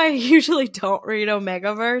that's why I usually don't read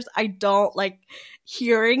Omegaverse. I don't like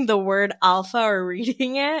hearing the word alpha or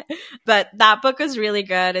reading it. But that book is really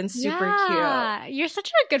good and super cute. You're such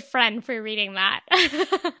a good friend for reading that.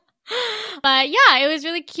 But yeah, it was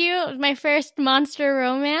really cute. It was my first monster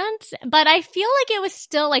romance. But I feel like it was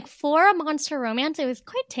still like for a monster romance, it was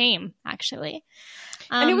quite tame, actually.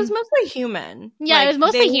 And it was mostly human. Yeah, like, it was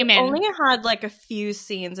mostly human. Only had like a few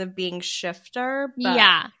scenes of being shifter. But,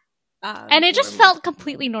 yeah. And it just felt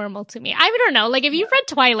completely normal to me. I don't know. Like if you've read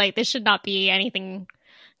Twilight, this should not be anything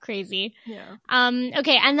crazy. Yeah.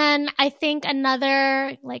 Okay. And then I think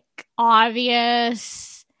another like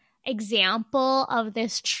obvious example of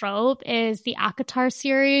this trope is the ACOTAR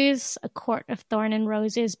series, A Court of Thorn and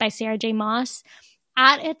Roses by Sarah J. Maas.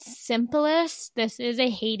 At its simplest, this is a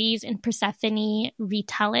Hades and Persephone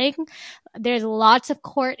retelling. There's lots of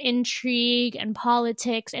court intrigue and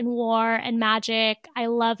politics and war and magic. I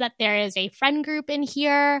love that there is a friend group in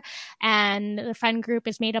here, and the friend group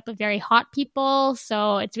is made up of very hot people,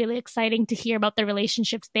 so it's really exciting to hear about the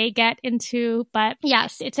relationships they get into. But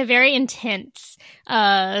yes, it's a very intense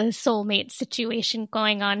soulmate situation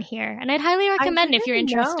going on here, and I'd highly recommend if you're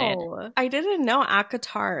interested. I didn't know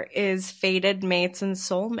ACOTAR is fated mates and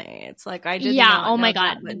soulmates. Like I didn't. Yeah. Oh my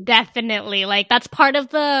God. Definitely. Like that's part of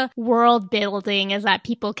the world building is that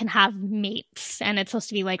people can have mates, and it's supposed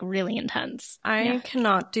to be like really intense. I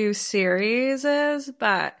cannot do series,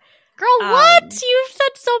 but girl, what? You've said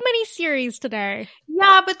so many series today.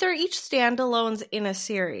 Yeah, but they're each standalones in a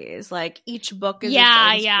series. Like each book is its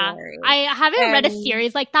own story. I haven't read a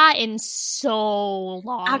series like that in so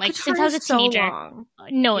long. ACOTAR like since I was a teenager. Long.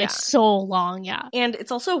 No, it's so long. Yeah, and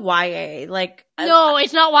it's also YA. Like no,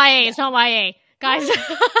 it's not YA. It's not YA. Guys,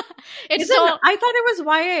 it's so. I thought it was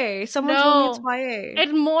YA. Someone told me it's YA.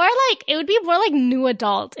 It's more like it would be more like new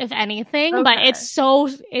adult, if anything. Okay. But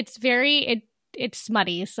it's very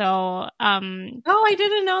smutty. So, oh, I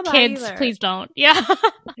didn't know that. Kids, either. Please don't. Yeah,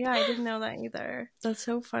 yeah, I didn't know that either. That's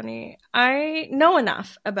so funny. I know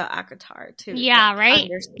enough about ACOTAR to right.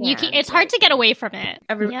 It's hard to get away from it.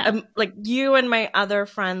 Like you and my other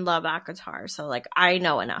friend love ACOTAR, so like I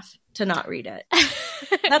know enough to not read it.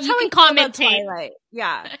 That's how I feel about Twilight.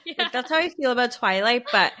 Yeah. Like, that's how I feel about Twilight,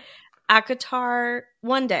 but ACOTAR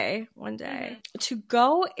one day. To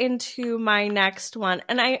go into my next one,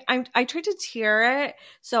 and I tried to tier it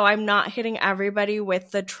so I'm not hitting everybody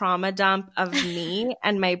with the trauma dump of me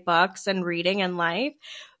and my books and reading and life,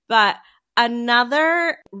 but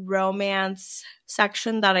another romance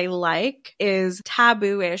section that I like is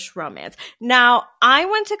taboo-ish romance. Now, I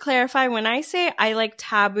want to clarify, when I say I like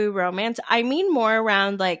taboo romance, I mean more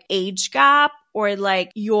around like age gap, or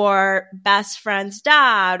like your best friend's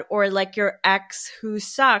dad, or like your ex who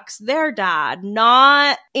sucks, their dad,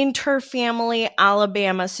 not interfamily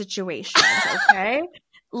Alabama situations, okay?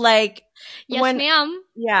 Like, yes, ma'am.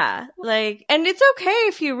 Yeah, like, and it's okay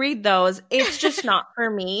if you read those. It's just not for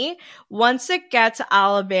me. Once it gets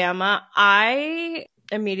Alabama, I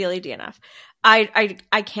immediately DNF.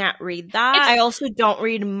 I can't read that. I also don't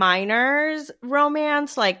read minors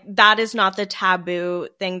romance. Like, that is not the taboo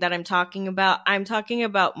thing that I'm talking about. I'm talking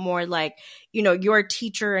about more like, you know, your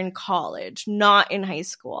teacher in college, not in high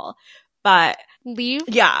school. But leave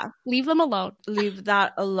them alone. Leave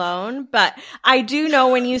that alone. But I do know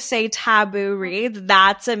when you say taboo reads,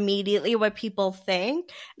 that's immediately what people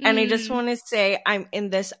think. And I just want to say I'm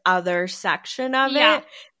in this other section of it.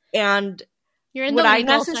 And you're in the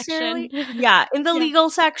legal section. Yeah, in the legal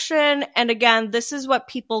section. And again, this is what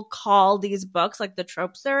people call these books, like the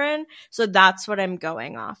tropes they're in. So that's what I'm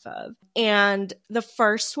going off of. And the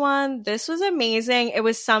first one, this was amazing. It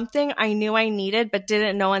was something I knew I needed, but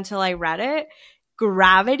didn't know until I read it.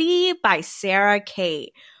 Gravity by Sarah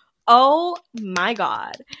Kate. Oh my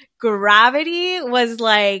God. Gravity was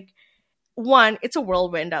like, one, it's a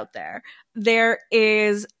whirlwind out there. There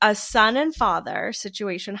is a son and father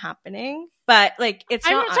situation happening, but like it's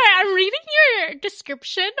I'm not. sorry, I'm reading your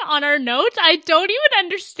description on our notes. I don't even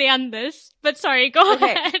understand this, but sorry, go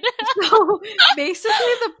ahead. So basically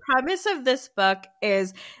the premise of this book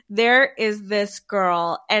is there is this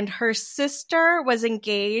girl and her sister was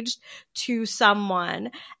engaged to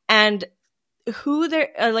someone, and who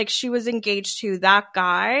they're like she was engaged to, that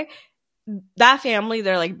guy, that family,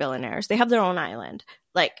 they're like billionaires. They have their own island,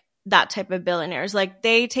 like that type of billionaires. Like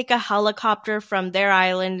they take a helicopter from their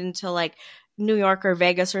island into like New York or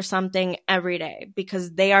Vegas or something every day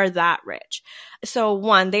because they are that rich. So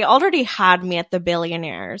one, they already had me at the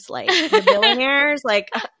billionaires, like the billionaires, like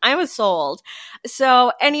I was sold.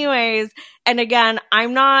 So anyways, and again,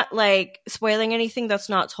 I'm not like spoiling anything that's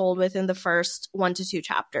not told within the first 1 to 2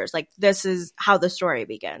 chapters. Like this is how the story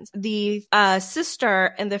begins. The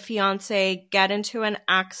sister and the fiance get into an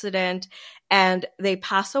accident and they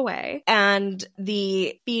pass away. And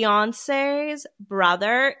the fiance's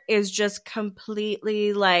brother is just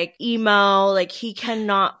completely like emo, like he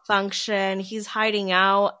cannot function. He's hiding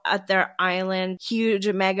out at their island, huge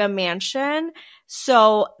mega mansion.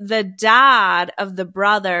 So the dad of the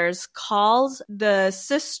brothers calls the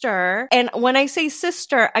sister. And when I say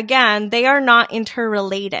sister, again, they are not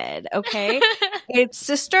interrelated, okay? It's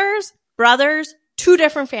sisters, brothers, 2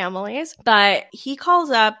 different families, but he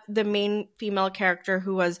calls up the main female character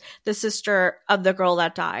who was the sister of the girl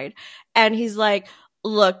that died. And he's like,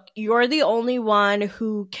 look, you're the only one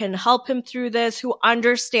who can help him through this, who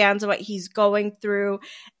understands what he's going through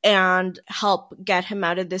and help get him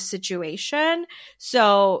out of this situation.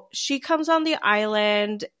 So she comes on the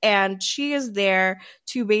island and she is there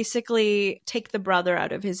to basically take the brother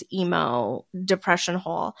out of his emo depression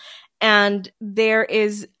hole. And there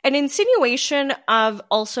is an insinuation of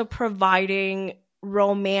also providing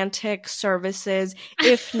romantic services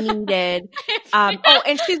if needed. And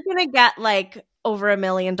she's going to get like over $1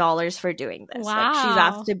 million for doing this. Wow. Like she's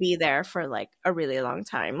asked to be there for like a really long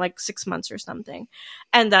time, like 6 months or something.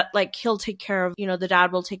 And that like he'll take care of, the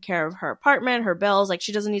dad will take care of her apartment, her bills. Like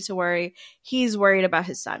she doesn't need to worry. He's worried about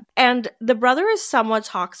his son. And the brother is somewhat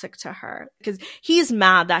toxic to her because he's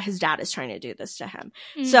mad that his dad is trying to do this to him.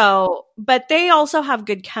 So, but they also have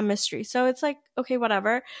good chemistry. So it's like, okay,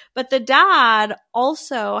 whatever. But the dad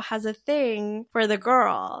also has a thing for the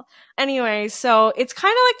girl. Anyway, so it's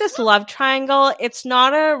kind of like this love triangle. It's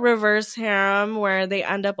not a reverse harem where they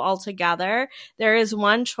end up all together. There is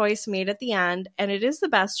one choice made at the end, and it is the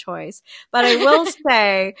best choice. But I will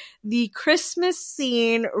say the Christmas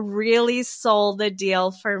scene really sold the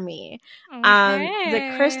deal for me. Okay.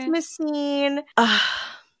 The Christmas scene,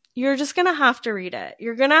 you're just going to have to read it.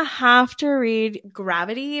 You're going to have to read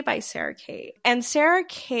Gravity by Sarah Kate. And Sarah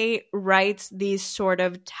Kate writes these sort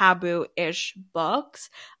of taboo-ish books.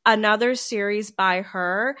 Another series by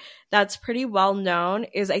her that's pretty well known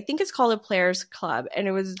is, I think it's called A Players Club. And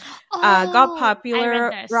it was got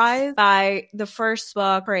popularized by the first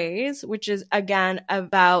book, Praise, which is again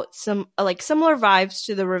about some like similar vibes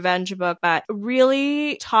to the revenge book, but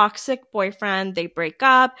really toxic boyfriend. They break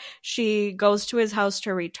up. She goes to his house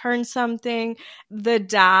to return something. The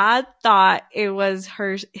dad thought it was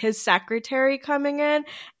his secretary coming in,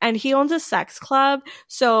 and he owns a sex club.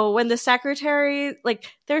 So when the secretary, like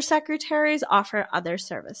their secretaries offer other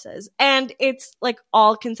services, and it's like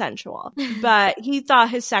all consensual, but he thought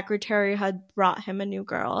his secretary had brought him a new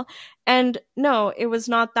girl. And no, it was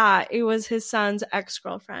not that. It was his son's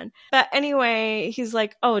ex-girlfriend. But anyway, he's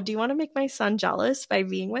like, oh, do you want to make my son jealous by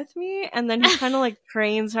being with me? And then he kind of like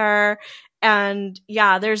trains her. And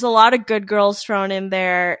yeah, there's a lot of good girls thrown in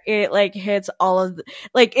there. It like hits all of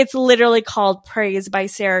like, it's literally called Praise by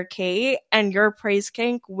Sarah Kate, and your praise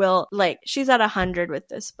kink will like, she's at 100 with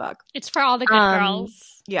this book. It's for all the good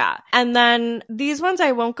girls. Yeah. And then these ones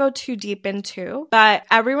I won't go too deep into, but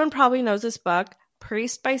everyone probably knows this book,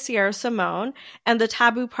 Priest by Sierra Simone. And the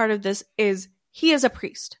taboo part of this is he is a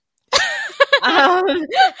priest.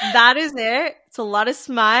 That is it. It's a lot of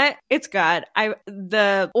smut. It's good.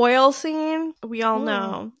 The oil scene, we all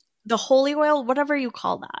know. The holy oil, whatever you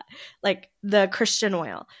call that. Like the Christian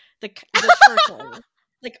oil. The church oil.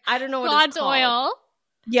 Like, I don't know what God's it's called. oil.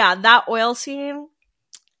 Yeah, that oil scene.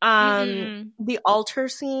 The altar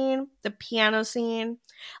scene, the piano scene,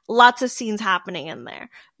 lots of scenes happening in there,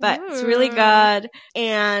 but it's really good.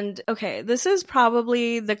 And okay, this is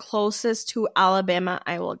probably the closest to Alabama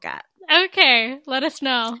I will get. Okay, let us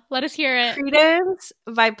know. Let us hear it. Credence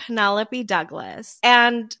by Penelope Douglas.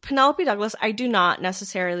 And Penelope Douglas, I do not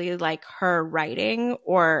necessarily like her writing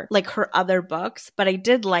or like her other books, but I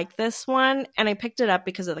did like this one, and I picked it up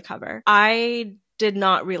because of the cover. I did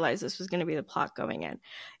not realize this was going to be the plot going in.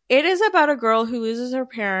 It is about a girl who loses her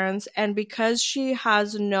parents, and because she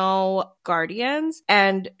has no guardians,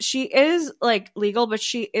 and she is like legal, but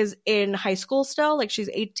she is in high school still, like she's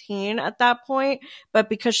 18 at that point, but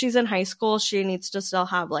because she's in high school, she needs to still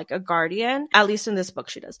have like a guardian. At least in this book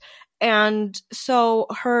she does. And so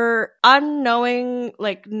her unknowing,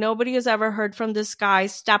 like nobody has ever heard from this guy,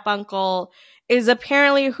 step uncle, is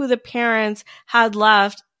apparently who the parents had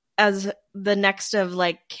left as the next of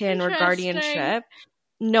like kin or guardianship.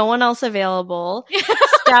 No one else available.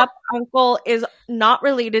 Step uncle is not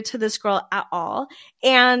related to this girl at all.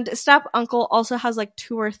 And step uncle also has like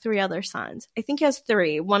 2 or 3 other sons. I think he has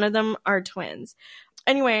 3. One of them are twins.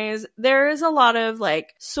 Anyways, there is a lot of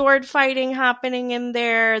like sword fighting happening in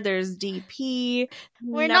there. There's DP.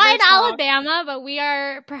 We're not in Alabama, but we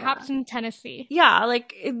are perhaps in Tennessee. Yeah,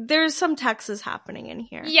 like there's some Texas happening in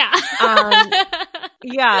here. Yeah.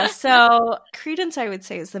 Yeah, so Credence, I would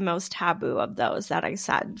say, is the most taboo of those that I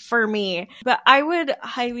said for me. But I would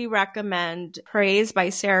highly recommend Praise by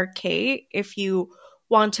Sarah Kate if you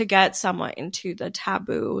want to get somewhat into the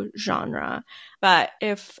taboo genre. But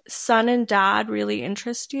if Son and Dad really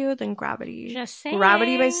interest you, then Gravity. Just saying.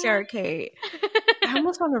 Gravity by Sarah Kate. I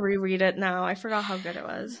almost want to reread it now. I forgot how good it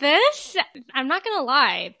was. This, I'm not going to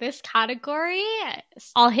lie, this category,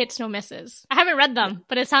 all hits, no misses. I haven't read them,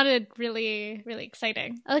 but it sounded really, really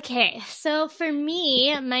exciting. Okay, so for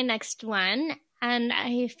me, my next one, and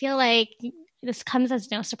I feel like this comes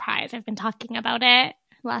as no surprise. I've been talking about it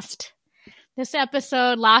last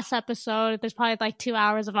episode, there's probably like 2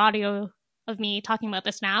 hours of audio of me talking about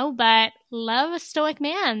this now, but love a stoic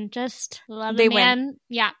man. Just love a man. Win.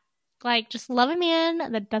 Yeah. Like, just love a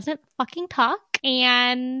man that doesn't fucking talk.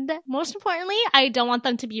 And most importantly, I don't want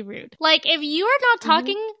them to be rude. Like, if you are not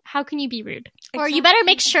talking, how can you be rude? Exactly. Or you better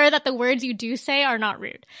make sure that the words you do say are not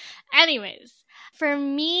rude. Anyways, for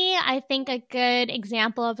me, I think a good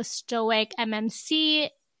example of a stoic MMC,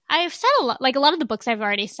 I've said a lot of the books I've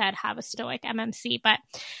already said have a stoic MMC, but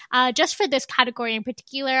just for this category in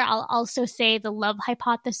particular, I'll also say The Love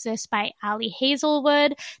Hypothesis by Ali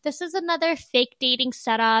Hazelwood. This is another fake dating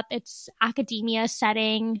setup. It's academia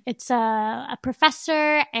setting. It's a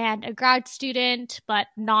professor and a grad student, but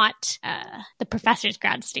not the professor's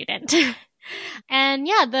grad student. And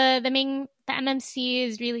yeah, the MMC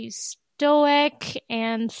is really stoic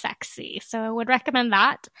and sexy. So I would recommend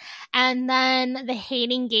that. And then The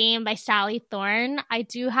Hating Game by Sally Thorne. I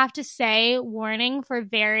do have to say, warning for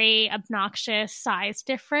very obnoxious size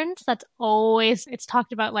difference. It's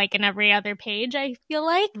talked about like in every other page, I feel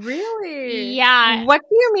like. Really? Yeah. What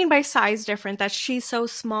do you mean by size different? That she's so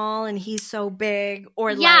small and he's so big?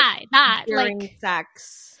 Or like that during like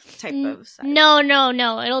sex type of size?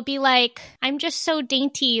 No. It'll be like, I'm just so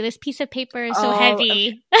dainty. This piece of paper is so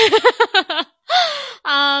heavy. Okay.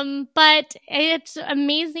 But it's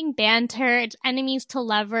amazing banter. It's enemies to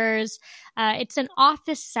lovers. It's an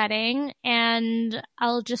office setting, and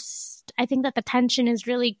I think that the tension is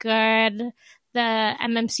really good. The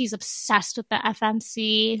MMC is obsessed with the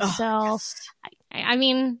FMC. Yes. I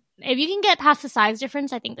mean, if you can get past the size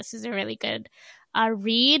difference, I think this is a really good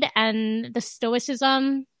read, and the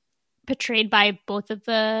stoicism portrayed by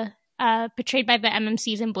the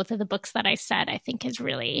MMCs in both of the books that I said, I think is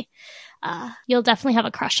really, you'll definitely have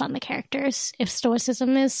a crush on the characters if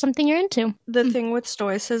stoicism is something you're into. The thing with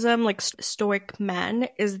stoicism, like stoic men,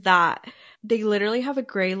 is that they literally have a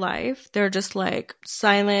gray life. They're just like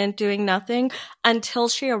silent, doing nothing until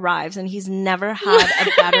she arrives, and he's never had a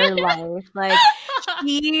better life. Like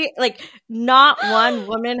not one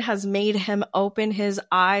woman has made him open his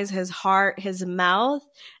eyes, his heart, his mouth.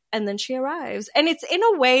 And then she arrives. And it's in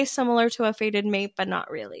a way similar to A Fated Mate, but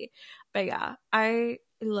not really. But yeah, I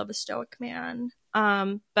love a stoic man.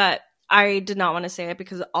 But I did not want to say it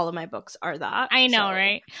because all of my books are that. I know,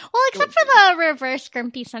 right? Well, except for the reverse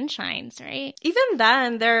Grumpy Sunshines, right? Even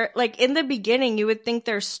then, they're like in the beginning, you would think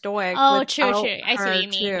they're stoic. Oh, true. I see what you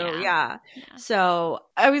mean. Yeah. So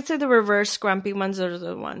I would say the reverse Grumpy ones are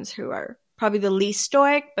the ones who are probably the least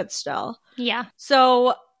stoic, but still. Yeah.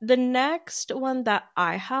 So the next one that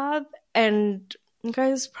I have, and you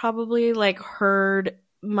guys probably like heard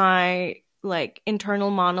my like internal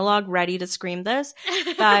monologue ready to scream this,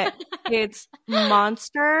 but it's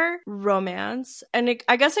monster romance. And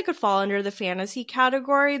I guess it could fall under the fantasy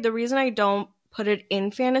category. The reason I don't put it in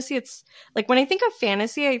fantasy, it's like when I think of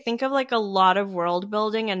fantasy, I think of like a lot of world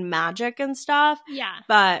building and magic and stuff. Yeah.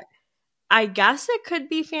 But I guess it could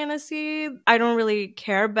be fantasy. I don't really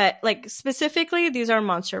care, but like specifically, these are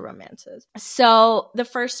monster romances. So the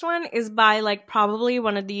first one is by like probably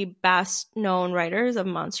one of the best known writers of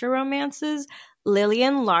monster romances,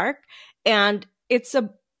 Lillian Lark. And it's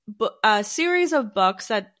a a series of books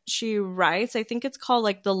that she writes. I think it's called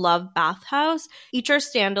like The Love Bathhouse. Each are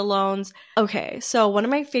standalones. Okay, so one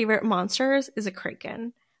of my favorite monsters is a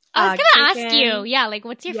kraken. I was gonna ask you, yeah, like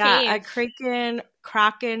what's your fave? Yeah, a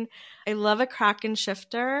kraken. I love a kraken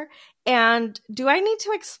shifter. And do I need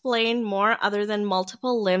to explain more other than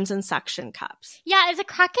multiple limbs and suction cups? Yeah, is a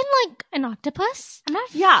kraken like an octopus? I'm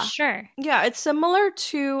not sure. Yeah, it's similar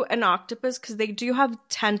to an octopus because they do have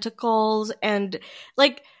tentacles, and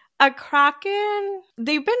like a kraken,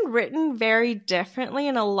 they've been written very differently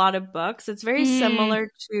in a lot of books. It's very similar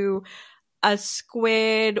to a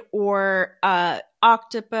squid or a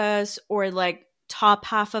octopus, or like top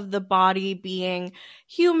half of the body being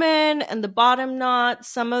human and the bottom not.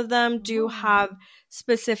 Some of them do have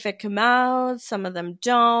specific mouths, some of them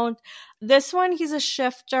don't. This one, he's a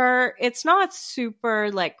shifter. It's not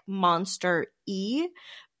super like monster-y,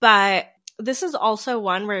 but this is also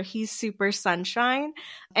one where he's super sunshine,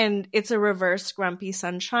 and it's a reverse grumpy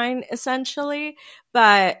sunshine essentially.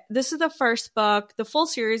 But this is the first book. The full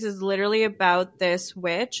series is literally about this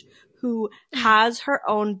witch who has her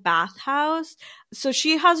own bathhouse. So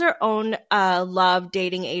she has her own love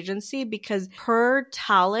dating agency because her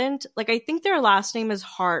talent, like I think their last name is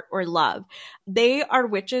Heart or Love. They are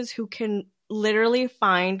witches who can literally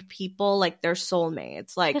find people like their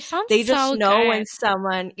soulmates. Like they just know when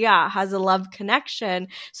someone has a love connection.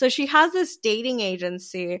 So she has this dating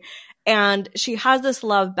agency, and she has this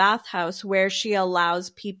love bathhouse where she allows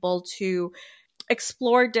people to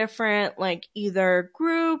explore different like either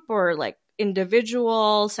group or like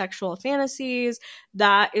individual sexual fantasies.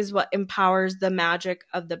 That is what empowers the magic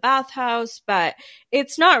of the bathhouse, but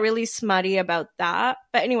it's not really smutty about that.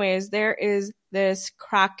 But anyways, there is this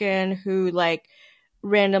kraken who like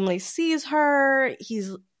randomly sees her.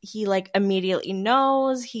 He like immediately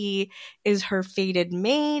knows he is her fated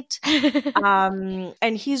mate. And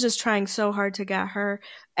he's just trying so hard to get her,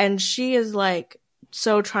 and she is like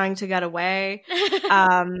so trying to get away.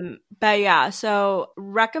 But yeah, so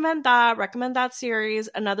recommend that series.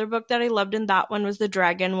 Another book that I loved in that one was the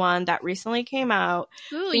dragon one that recently came out.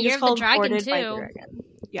 Ooh, you're the dragon too.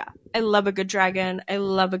 Yeah, I love a good dragon. I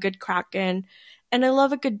love a good kraken, and I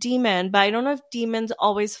love a good demon. But I don't know if demons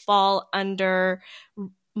always fall under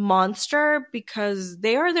monster because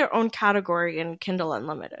they are their own category in Kindle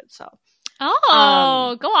Unlimited. So go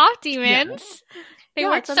off, demons. Yeah. They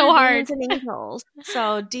work so hard. Demons and angels.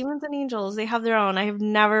 So demons and angels, they have their own. I have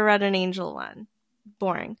never read an angel one.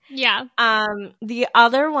 Boring. Yeah. The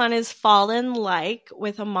other one is Fallen Like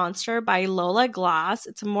with a Monster by Lola Glass.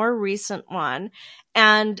 It's a more recent one.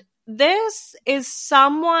 And this is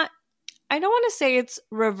somewhat, I don't want to say it's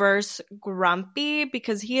reverse grumpy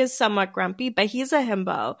because he is somewhat grumpy, but he's a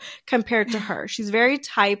himbo compared to her. She's very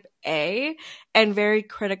type A and very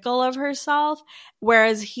critical of herself,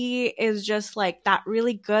 whereas he is just like that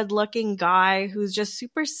really good looking guy who's just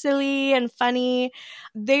super silly and funny.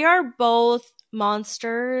 They are both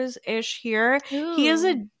monsters-ish here. Ooh. He is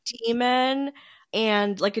a demon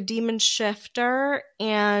and like a demon shifter,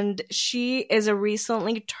 and she is a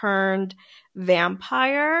recently turned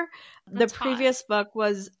vampire. That's the previous book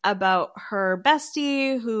was about her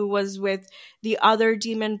bestie who was with the other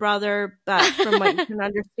demon brother, but from what you can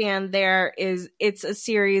understand there is it's a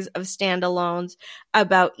series of standalones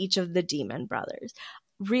about each of the demon brothers.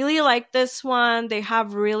 Really like this one. They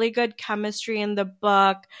have really good chemistry in the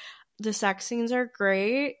book. The sex scenes are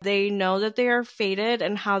great. They know that they are fated,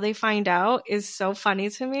 and how they find out is so funny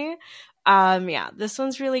to me. Yeah, this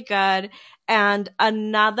one's really good. And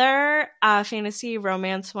another fantasy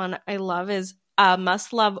romance one I love is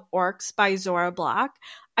Must Love Orcs by Zora Black.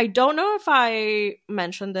 I don't know if I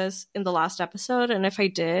mentioned this in the last episode, and if I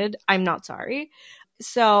did, I'm not sorry.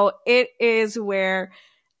 So it is where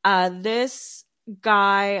this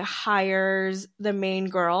guy hires the main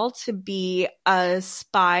girl to be a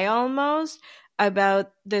spy almost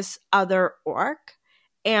about this other orc.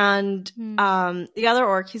 And the other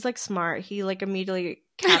orc, he's like smart. He like immediately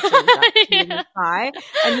catches that spy,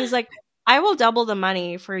 and he's like, I will double the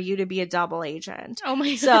money for you to be a double agent. Oh my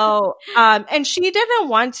god. So and she didn't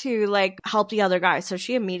want to like help the other guy, so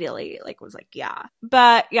she immediately like was like, yeah.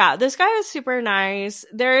 But yeah, this guy is super nice.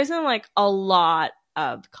 There isn't like a lot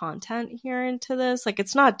of content here into this. Like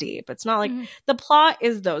it's not deep. It's not like the plot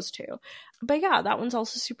is those two. But yeah, that one's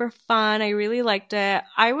also super fun. I really liked it.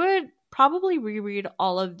 I would probably reread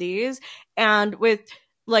all of these, and with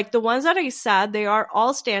like the ones that I said, they are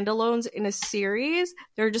all standalones in a series.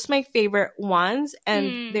 They're just my favorite ones,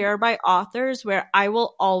 and they are by authors where I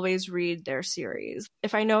will always read their series.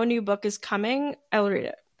 If I know a new book is coming, I'll read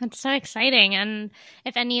it. That's so exciting. And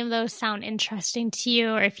if any of those sound interesting to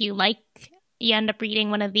you, or if you like you end up reading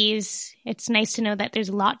one of these, it's nice to know that there's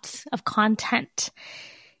lots of content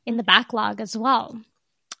in the backlog as well.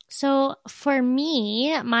 So for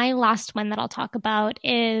me, my last one that I'll talk about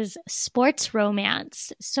is sports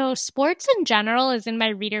romance. So sports in general is in my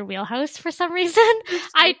reader wheelhouse for some reason.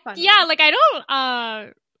 I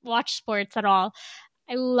don't watch sports at all.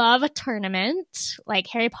 I love a tournament like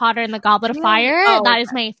Harry Potter and the Goblet of Fire. That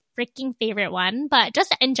is my freaking favorite one. But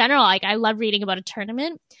just in general, like I love reading about a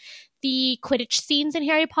tournament. The Quidditch scenes in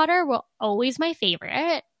Harry Potter were always my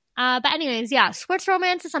favorite. But anyways, yeah, sports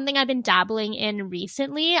romance is something I've been dabbling in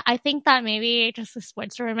recently. I think that maybe just the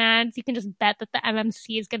sports romance, you can just bet that the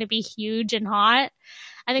MMC is going to be huge and hot.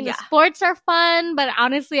 I think the sports are fun, but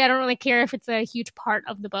honestly, I don't really care if it's a huge part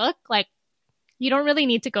of the book. Like, you don't really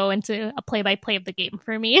need to go into a play-by-play of the game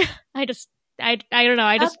for me. I don't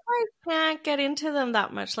know. That's why I can't get into them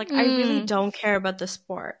that much. Like, I really don't care about the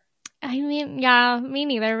sport. I mean, yeah, me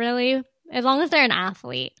neither, really. As long as they're an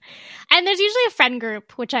athlete. And there's usually a friend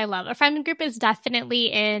group, which I love. A friend group is definitely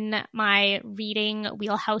in my reading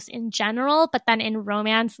wheelhouse in general, but then in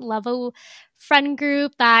romance, love a friend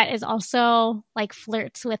group that is also like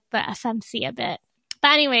flirts with the FMC a bit.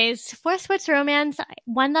 But anyways, for sports romance,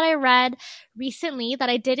 one that I read recently that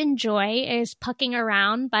I did enjoy is Pucking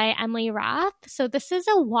Around by Emily Rath. So this is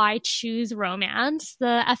a why choose romance.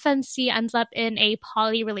 The FMC ends up in a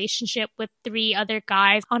poly relationship with 3 other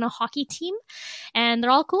guys on a hockey team, and they're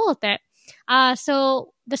all cool with it.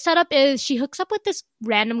 So the setup is she hooks up with this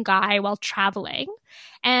random guy while traveling,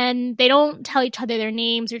 and they don't tell each other their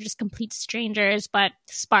names. They're just complete strangers, but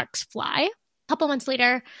sparks fly. A couple months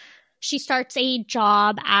later, she starts a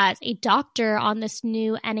job as a doctor on this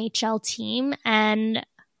new NHL team, and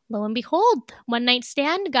lo and behold, one night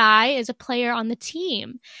stand guy is a player on the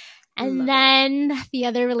team. And then the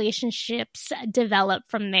other relationships develop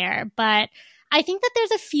from there. But I think that there's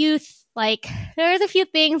a few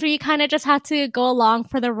things where you kind of just have to go along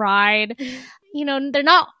for the ride. You know, they're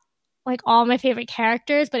not like all my favorite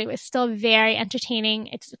characters, but it was still very entertaining.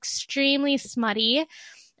 It's extremely smutty.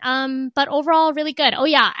 But overall really good. Oh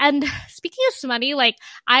yeah, and speaking of smutty, like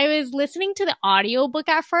I was listening to the audiobook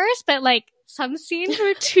at first, but like some scenes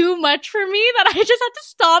were too much for me that I just had to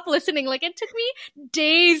stop listening. Like it took me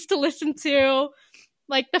days to listen to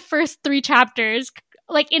like the first 3 chapters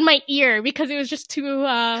like in my ear because it was just too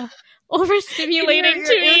overstimulating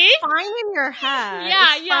to me. It's fine in your head.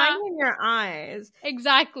 It's fine in your eyes.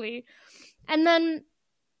 Exactly. And then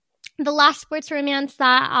the last sports romance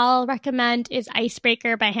that I'll recommend is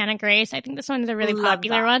Icebreaker by Hannah Grace. I think this one is a really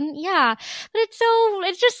popular one. Yeah. But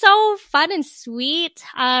it's just so fun and sweet.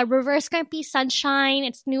 Reverse Grumpy Sunshine.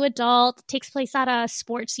 It's new adult. It takes place at a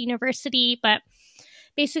sports university, but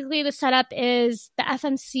basically the setup is the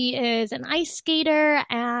FMC is an ice skater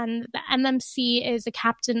and the MMC is the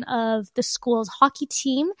captain of the school's hockey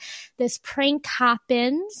team. This prank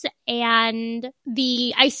happens and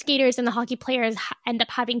the ice skaters and the hockey players end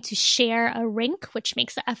up having to share a rink, which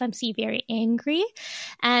makes the FMC very angry.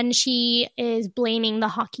 And she is blaming the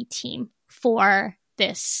hockey team for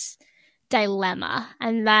this dilemma.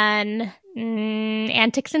 And then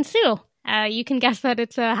antics ensue. You can guess that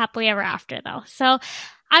it's a happily ever after, though. So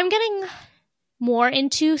I'm getting more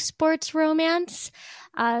into sports romance.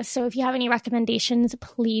 So if you have any recommendations,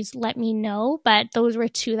 please let me know. But those were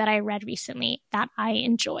 2 that I read recently that I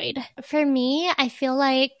enjoyed. For me, I feel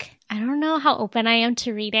like I don't know how open I am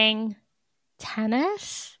to reading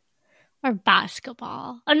tennis or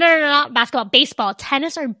basketball. Oh, no, not basketball. Baseball.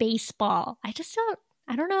 Tennis or baseball. I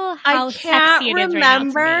don't know how sexy it is right now to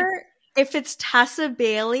me. If it's Tessa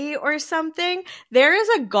Bailey or something, there is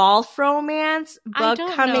a golf romance book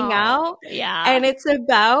coming out. Yeah. And it's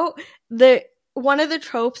about one of the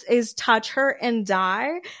tropes is touch her and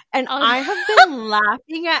die. And I have been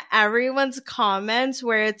laughing at everyone's comments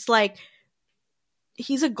where it's like,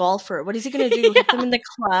 he's a golfer. What is he going to do? Hit them in the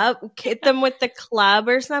club? Hit them with the club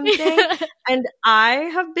or something? And I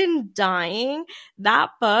have been dying. That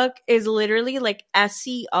book is literally like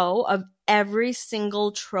SEO of every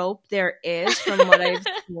single trope there is from what I've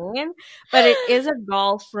seen. But it is a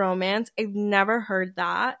golf romance. I've never heard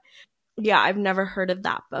that. Yeah, I've never heard of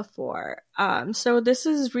that before. So this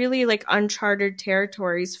is really like uncharted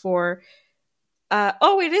territories for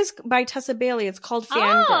it is by Tessa Bailey. It's called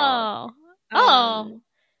Fangirl.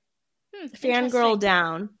 Fangirl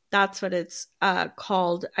Down. That's what it's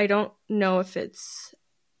called. I don't know if it's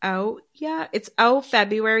out yet. It's out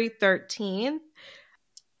February 13th.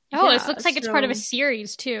 Oh, it looks like it's part of a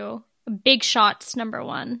series too. Big Shots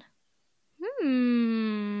 #1.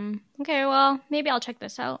 Okay, well, maybe I'll check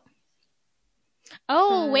this out.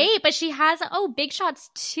 Oh, wait, but she has Big Shots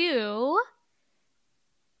 2.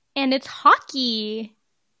 And it's hockey.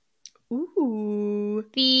 Ooh.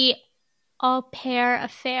 The Au Pair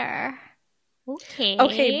Affair. Okay.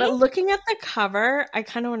 Okay, but looking at the cover, I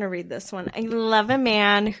kind of want to read this one. I love a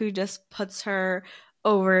man who just puts her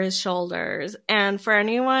over his shoulders. And for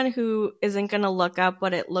anyone who isn't going to look up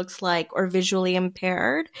what it looks like or visually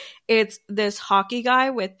impaired, it's this hockey guy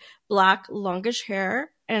with black, longish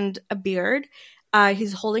hair and a beard.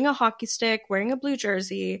 He's holding a hockey stick, wearing a blue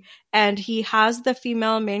jersey, and he has the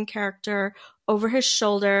female main character over his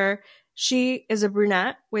shoulder. She is a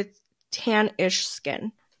brunette with tan-ish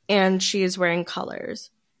skin, and she is wearing colors: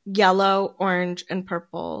 yellow, orange, and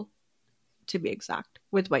purple, to be exact,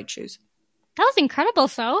 with white shoes. That was incredible,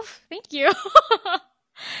 Soph. Thank you.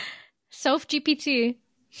 Soph GPT.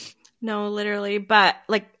 No, literally. But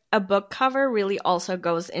like a book cover really also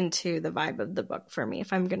goes into the vibe of the book for me,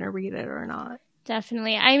 if I'm going to read it or not.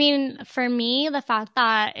 Definitely. I mean, for me, the fact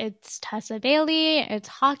that it's Tessa Bailey, it's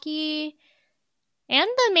hockey, and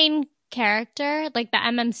the main character, like the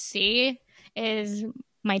MMC, is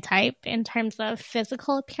my type in terms of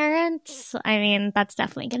physical appearance. I mean, that's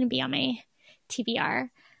definitely going to be on my TBR.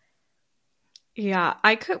 Yeah,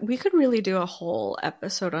 we could really do a whole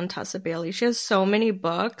episode on Tessa Bailey. She has so many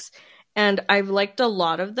books, and I've liked a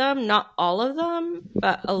lot of them. Not all of them,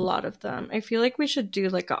 but a lot of them. I feel like we should do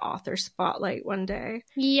like an author spotlight one day.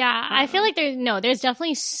 Yeah, I feel like there's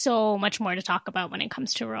definitely so much more to talk about when it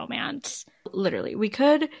comes to romance. Literally, we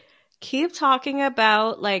could keep talking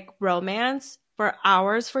about like romance for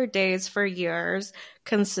hours, for days, for years,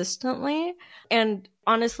 consistently. And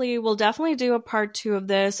honestly, we'll definitely do a part 2 of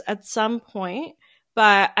this at some point.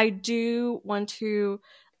 But I do want to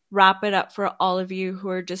wrap it up for all of you who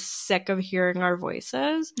are just sick of hearing our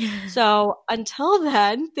voices. So until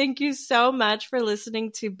then, thank you so much for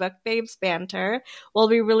listening to Book Babes Banter. We'll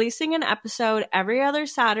be releasing an episode every other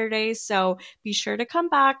Saturday, so be sure to come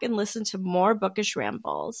back and listen to more bookish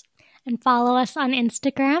rambles. And follow us on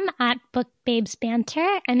Instagram at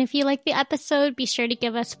BookBabesBanter. And if you like the episode, be sure to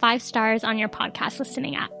give us 5 stars on your podcast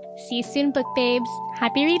listening app. See you soon, Book Babes.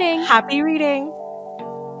 Happy reading! Happy reading!